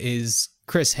mind is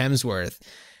Chris Hemsworth,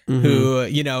 who,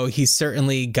 he's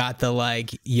certainly got the like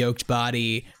yoked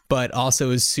body, but also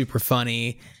is super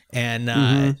funny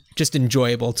and just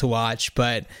enjoyable to watch.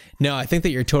 But no, I think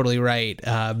that you're totally right.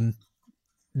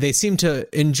 They seem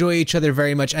to enjoy each other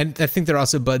very much. I think they're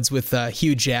also buds with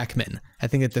Hugh Jackman. I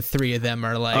think that the three of them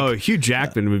are like... Oh, Hugh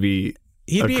Jackman would be...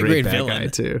 He'd be a great bad villain guy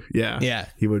too. Yeah,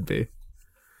 he would be.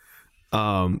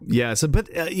 I guess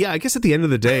at the end of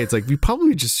the day, it's like we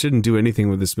probably just shouldn't do anything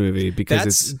with this movie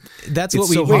because that's it's what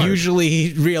so we hard.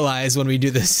 usually realize when we do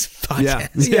this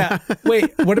podcast. Yeah.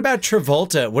 Wait, what about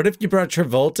Travolta? What if you brought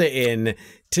Travolta in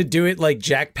to do it like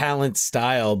Jack Palance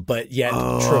style, but yet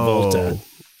Travolta?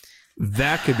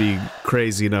 That could be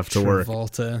crazy enough to work.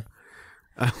 Travolta.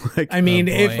 I mean,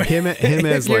 if him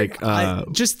as like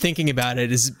just thinking about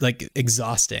it is like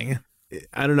exhausting.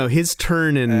 I don't know, his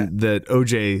turn in the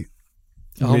OJ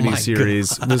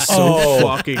miniseries was so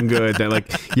fucking good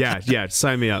that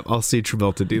sign me up. I'll see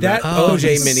Travolta do that. That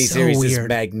OJ miniseries is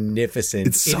magnificent.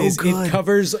 It's so good. It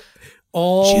covers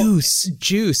all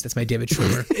juice. That's my David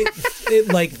Schwimmer. it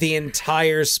like the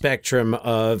entire spectrum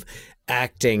of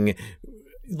acting.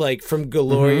 Like from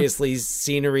gloriously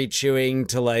scenery chewing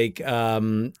to like,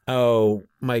 oh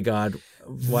my God.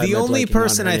 The only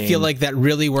person I feel like that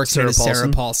really works is Sarah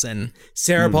Paulson.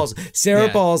 Sarah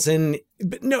Paulson.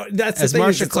 But no, that's as the thing.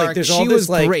 Marsha Clark. Like, she was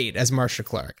great as Marsha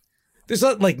Clark. There's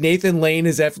not like Nathan Lane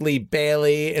is Effley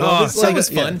Bailey. And all this, that was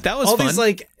fun. That was all fun. These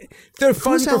like they're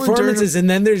fun performances, and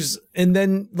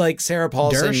then like Sarah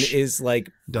Paulson Dersh? is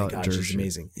like, oh my God, she's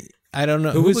amazing. I don't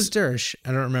know who was Dersh.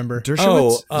 I don't remember.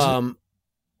 Dershowitz?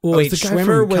 Wait,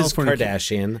 Schwimmer was California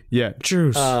Kardashian. Yeah,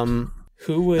 Juice.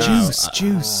 Who was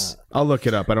Juice? I'll look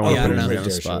it up. I don't want to put anybody on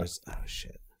the spot. Oh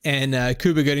shit! And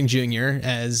Cuba Gooding Jr.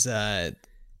 as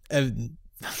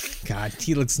God,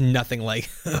 he looks nothing like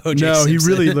O.J. No, Simpson. he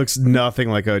really looks nothing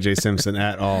like O.J. Simpson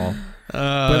at all.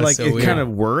 But like it kind of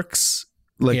works.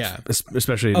 Like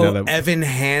especially now that Evan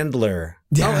Handler.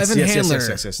 Evan Handler.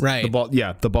 Yes. Right.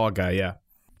 The bald guy. Yeah.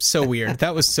 So weird.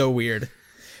 That was so weird.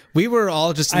 We were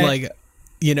all just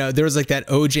there was like that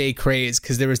OJ craze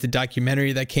because there was the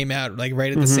documentary that came out like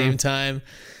right at the same time.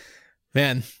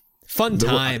 Man, fun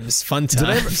times.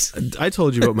 I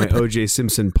told you about my OJ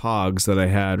Simpson pogs that I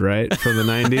had, right? From the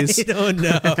 90s. I don't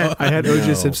know. I had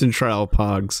OJ Simpson trial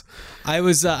pogs. I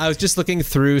was just looking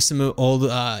through some old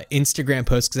Instagram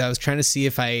posts because I was trying to see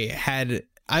if I had.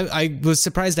 I was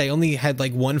surprised I only had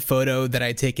like one photo that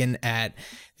I'd taken at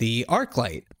the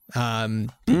ArcLight.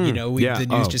 The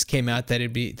news just came out that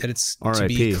it's to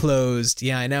be closed.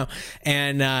 Yeah, I know.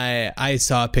 And I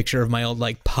saw a picture of my old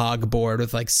like Pog board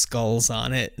with like skulls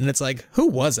on it, and it's like, who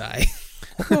was I?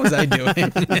 What was I doing?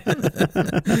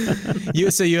 You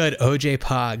had OJ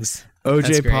Pogs.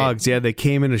 OJ Pogs, yeah, they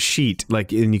came in a sheet,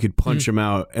 like, and you could punch them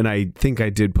out. And I think I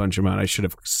did punch them out. I should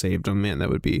have saved them. Man,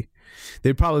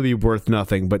 they'd probably be worth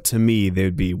nothing, but to me,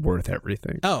 they'd be worth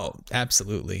everything. Oh,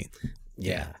 absolutely.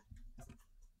 Yeah.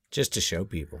 Just to show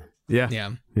people. Yeah.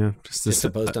 Just to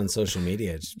post on social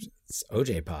media. It's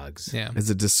OJ Pogs. Yeah. As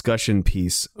a discussion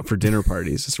piece for dinner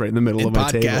parties. It's right in the middle of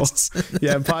my podcasts. table.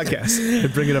 Yeah, podcasts. I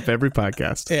bring it up every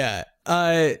podcast. Yeah.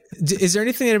 Is there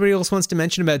anything anybody else wants to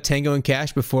mention about Tango and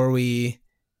Cash before we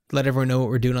let everyone know what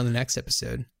we're doing on the next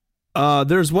episode?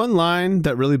 There's one line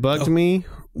that really bugged me,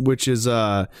 which is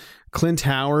Clint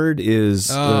Howard is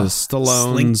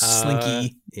Stallone's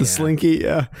Slinky. The Slinky.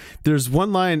 Yeah. There's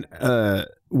one line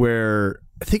where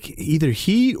I think either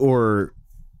he or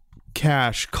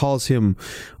Cash calls him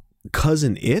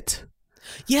Cousin It.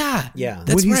 Yeah.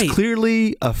 That's when he's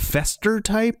clearly a Fester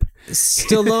type.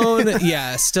 Stallone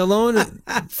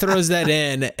throws that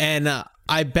in, and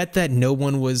I bet that no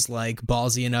one was like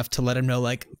ballsy enough to let him know,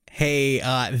 like, hey,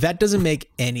 that doesn't make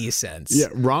any sense. Yeah,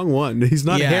 wrong one. He's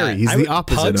not Harry. He's the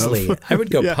opposite Pugsley. of. I would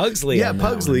go Yeah. Pugsley. Yeah, on that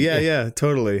Pugsley. one. Yeah,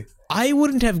 totally. I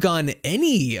wouldn't have gone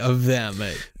any of them.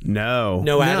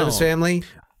 No Addams Family,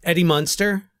 Eddie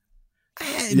Munster,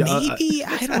 Maybe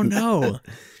I don't know.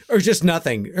 or just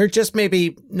nothing, or just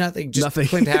maybe nothing. Just Nothing.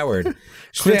 Clint Howard. I'm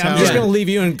Howard. just going to leave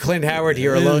you and Clint Howard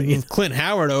here alone. Clint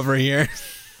Howard over here.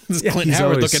 This Clint he's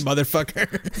Howard always- looking motherfucker.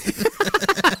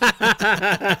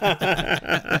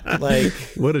 Like,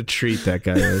 What a treat that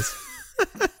guy is.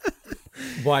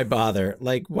 why bother?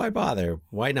 Like, why bother?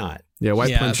 Why not? Yeah, why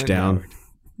Yeah, punch Clint down? Howard.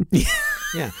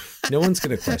 Yeah, no one's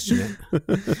going to question it.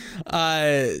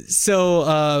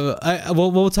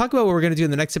 We'll talk about what we're going to do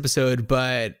in the next episode,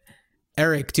 but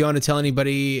Eric, do you want to tell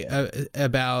anybody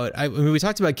about, I mean, we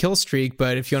talked about Kill Streak,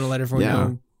 but if you want to let everyone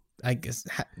know, I guess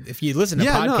if you listen to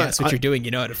podcasts, what you're doing,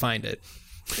 you know how to find it.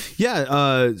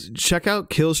 Yeah, check out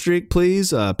Kill Streak,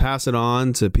 please. Pass it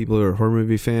on to people who are horror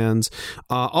movie fans.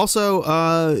 Also,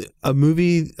 a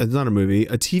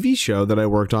TV show that I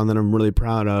worked on that I'm really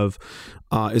proud of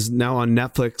is now on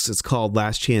Netflix. It's called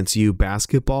Last Chance U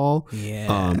Basketball.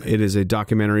 Yeah. It is a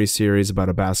documentary series about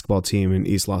a basketball team in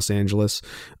East Los Angeles.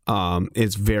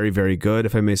 It's very, very good,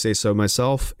 if I may say so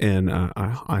myself, and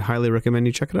I highly recommend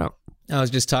you check it out. I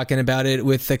was just talking about it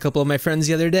with a couple of my friends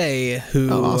the other day who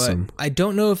awesome. I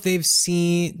don't know if they've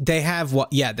seen, they have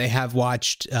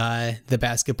watched the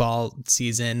basketball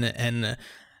season, and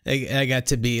I got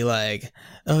to be like,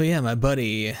 oh yeah, my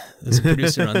buddy was a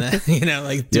producer on that, you know,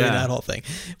 like doing that whole thing.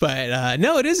 But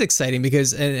no, it is exciting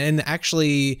because, and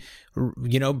actually,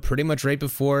 you know, pretty much right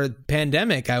before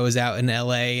pandemic, I was out in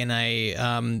LA and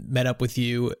I met up with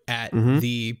you at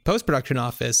the post-production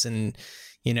office, and,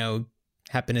 you know,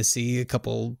 happened to see a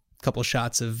couple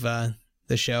shots of the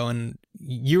show, and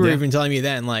you were even telling me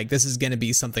then, like, this is going to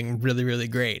be something really, really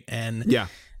great. And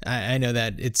I know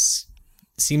that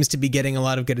seems to be getting a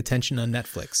lot of good attention on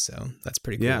Netflix, so that's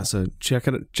pretty cool. Yeah, so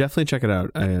definitely check it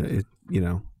out. I'm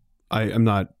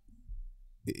not,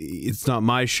 it's not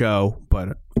my show,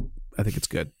 but I think it's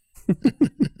good.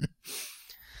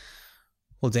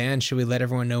 Well, Dan, should we let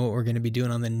everyone know what we're going to be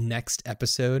doing on the next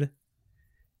episode?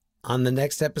 On the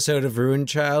next episode of Ruined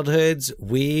Childhoods,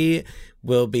 we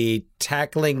will be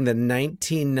tackling the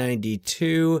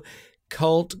 1992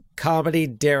 cult comedy,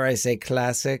 dare I say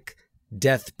classic,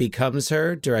 Death Becomes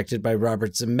Her, directed by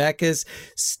Robert Zemeckis,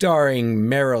 starring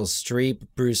Meryl Streep,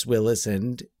 Bruce Willis,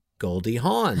 and Goldie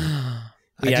Hawn. I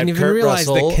didn't even realize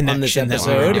the connection that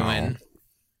we were doing.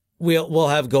 We'll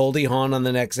have Goldie Hawn on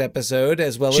the next episode,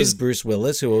 as well as Bruce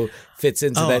Willis, who fits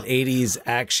into that 80s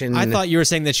action. I thought you were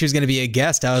saying that she was going to be a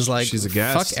guest. I was like, she's a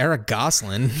guest. Fuck Eric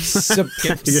Goslin.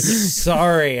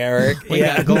 Sorry, Eric. We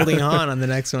got Goldie Hawn on the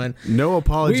next one. No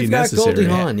apology necessary. We've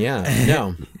got Goldie Hawn, yeah.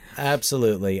 No,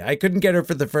 absolutely. I couldn't get her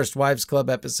for the first Wives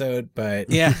Club episode, but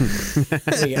yeah.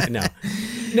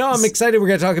 No, I'm excited. We're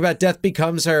going to talk about Death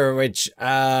Becomes Her, which,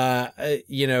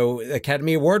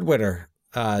 Academy Award winner.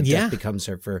 Death Becomes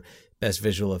Her for best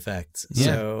visual effects. Yeah.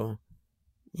 So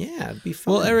it'd be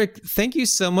fun. Well, Eric, thank you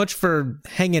so much for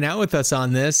hanging out with us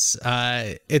on this.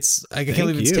 I can't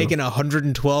believe it's taken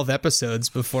 112 episodes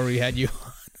before we had you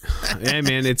on. Yeah,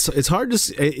 man, it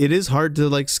is hard to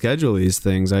like schedule these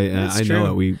things. I know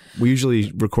it. We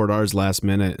usually record ours last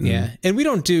minute. And and we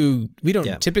don't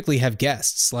typically have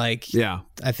guests. Like,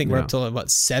 I think we're up to about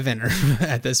 7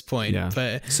 at this point. Yeah,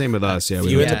 but same with us. Yeah,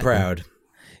 you and the proud.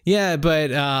 Yeah,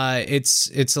 but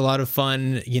it's a lot of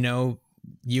fun. You know,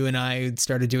 you and I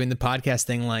started doing the podcast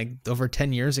thing like over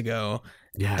 10 years ago.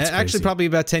 Yeah, it's actually crazy. probably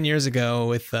about 10 years ago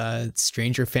with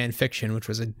Stranger Fan Fiction, which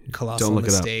was a colossal Don't look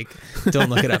mistake. Don't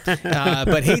look it up.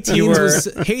 But Hey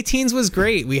Teens was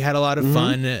great. We had a lot of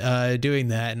fun doing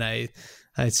that, and I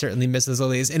certainly miss those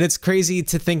old days. And it's crazy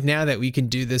to think now that we can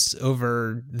do this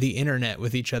over the internet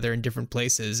with each other in different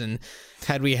places. And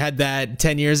had we had that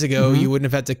 10 years ago, you wouldn't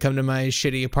have had to come to my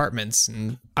shitty apartments.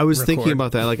 And I was thinking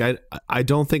about that. Like, I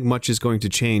don't think much is going to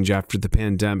change after the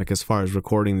pandemic as far as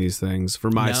recording these things for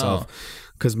myself.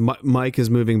 Because Mike is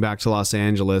moving back to Los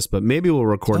Angeles, but maybe we'll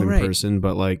record in person.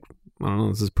 But like, I don't know,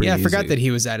 this is pretty easy. I forgot that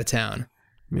he was out of town.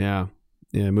 Yeah.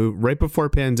 Yeah, moved right before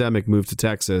pandemic, moved to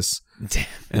Texas. Damn,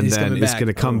 and then he's going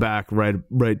to come back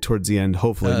right towards the end,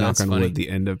 hopefully, knock on wood, the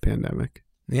end of pandemic.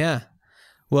 Yeah.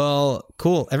 Well,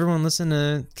 cool. Everyone listen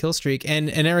to Kill Streak. And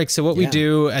Eric, so what we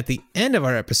do at the end of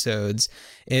our episodes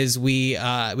is we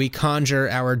conjure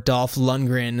our Dolph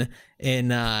Lundgren in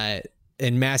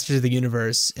Masters of the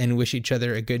Universe and wish each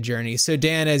other a good journey. So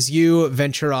Dan, as you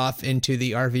venture off into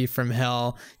the RV from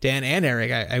hell, Dan and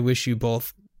Eric, I wish you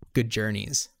both good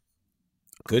journeys.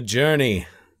 Good journey.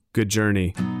 good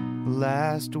journey.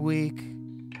 Last week,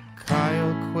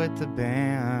 Kyle quit the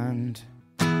band.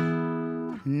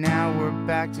 Now we're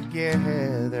back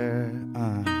together.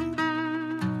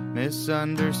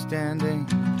 Misunderstanding,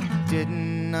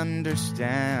 didn't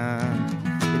understand.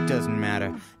 It doesn't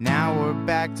matter. Now we're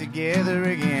back together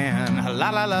again. La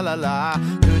la la la la.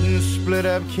 Couldn't split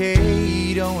up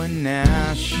Kato and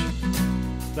Nash.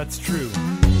 That's true.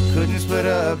 Couldn't split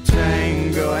up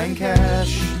Tango and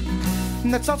Cash.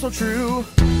 That's also true.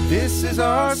 This is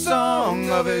our song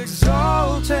of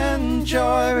exultant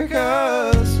joy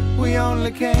because we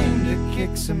only came to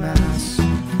kick some ass.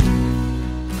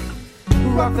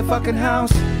 Rock the fucking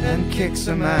house and kick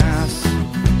some ass.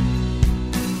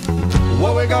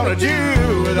 What we gonna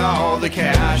do with all the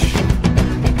cash?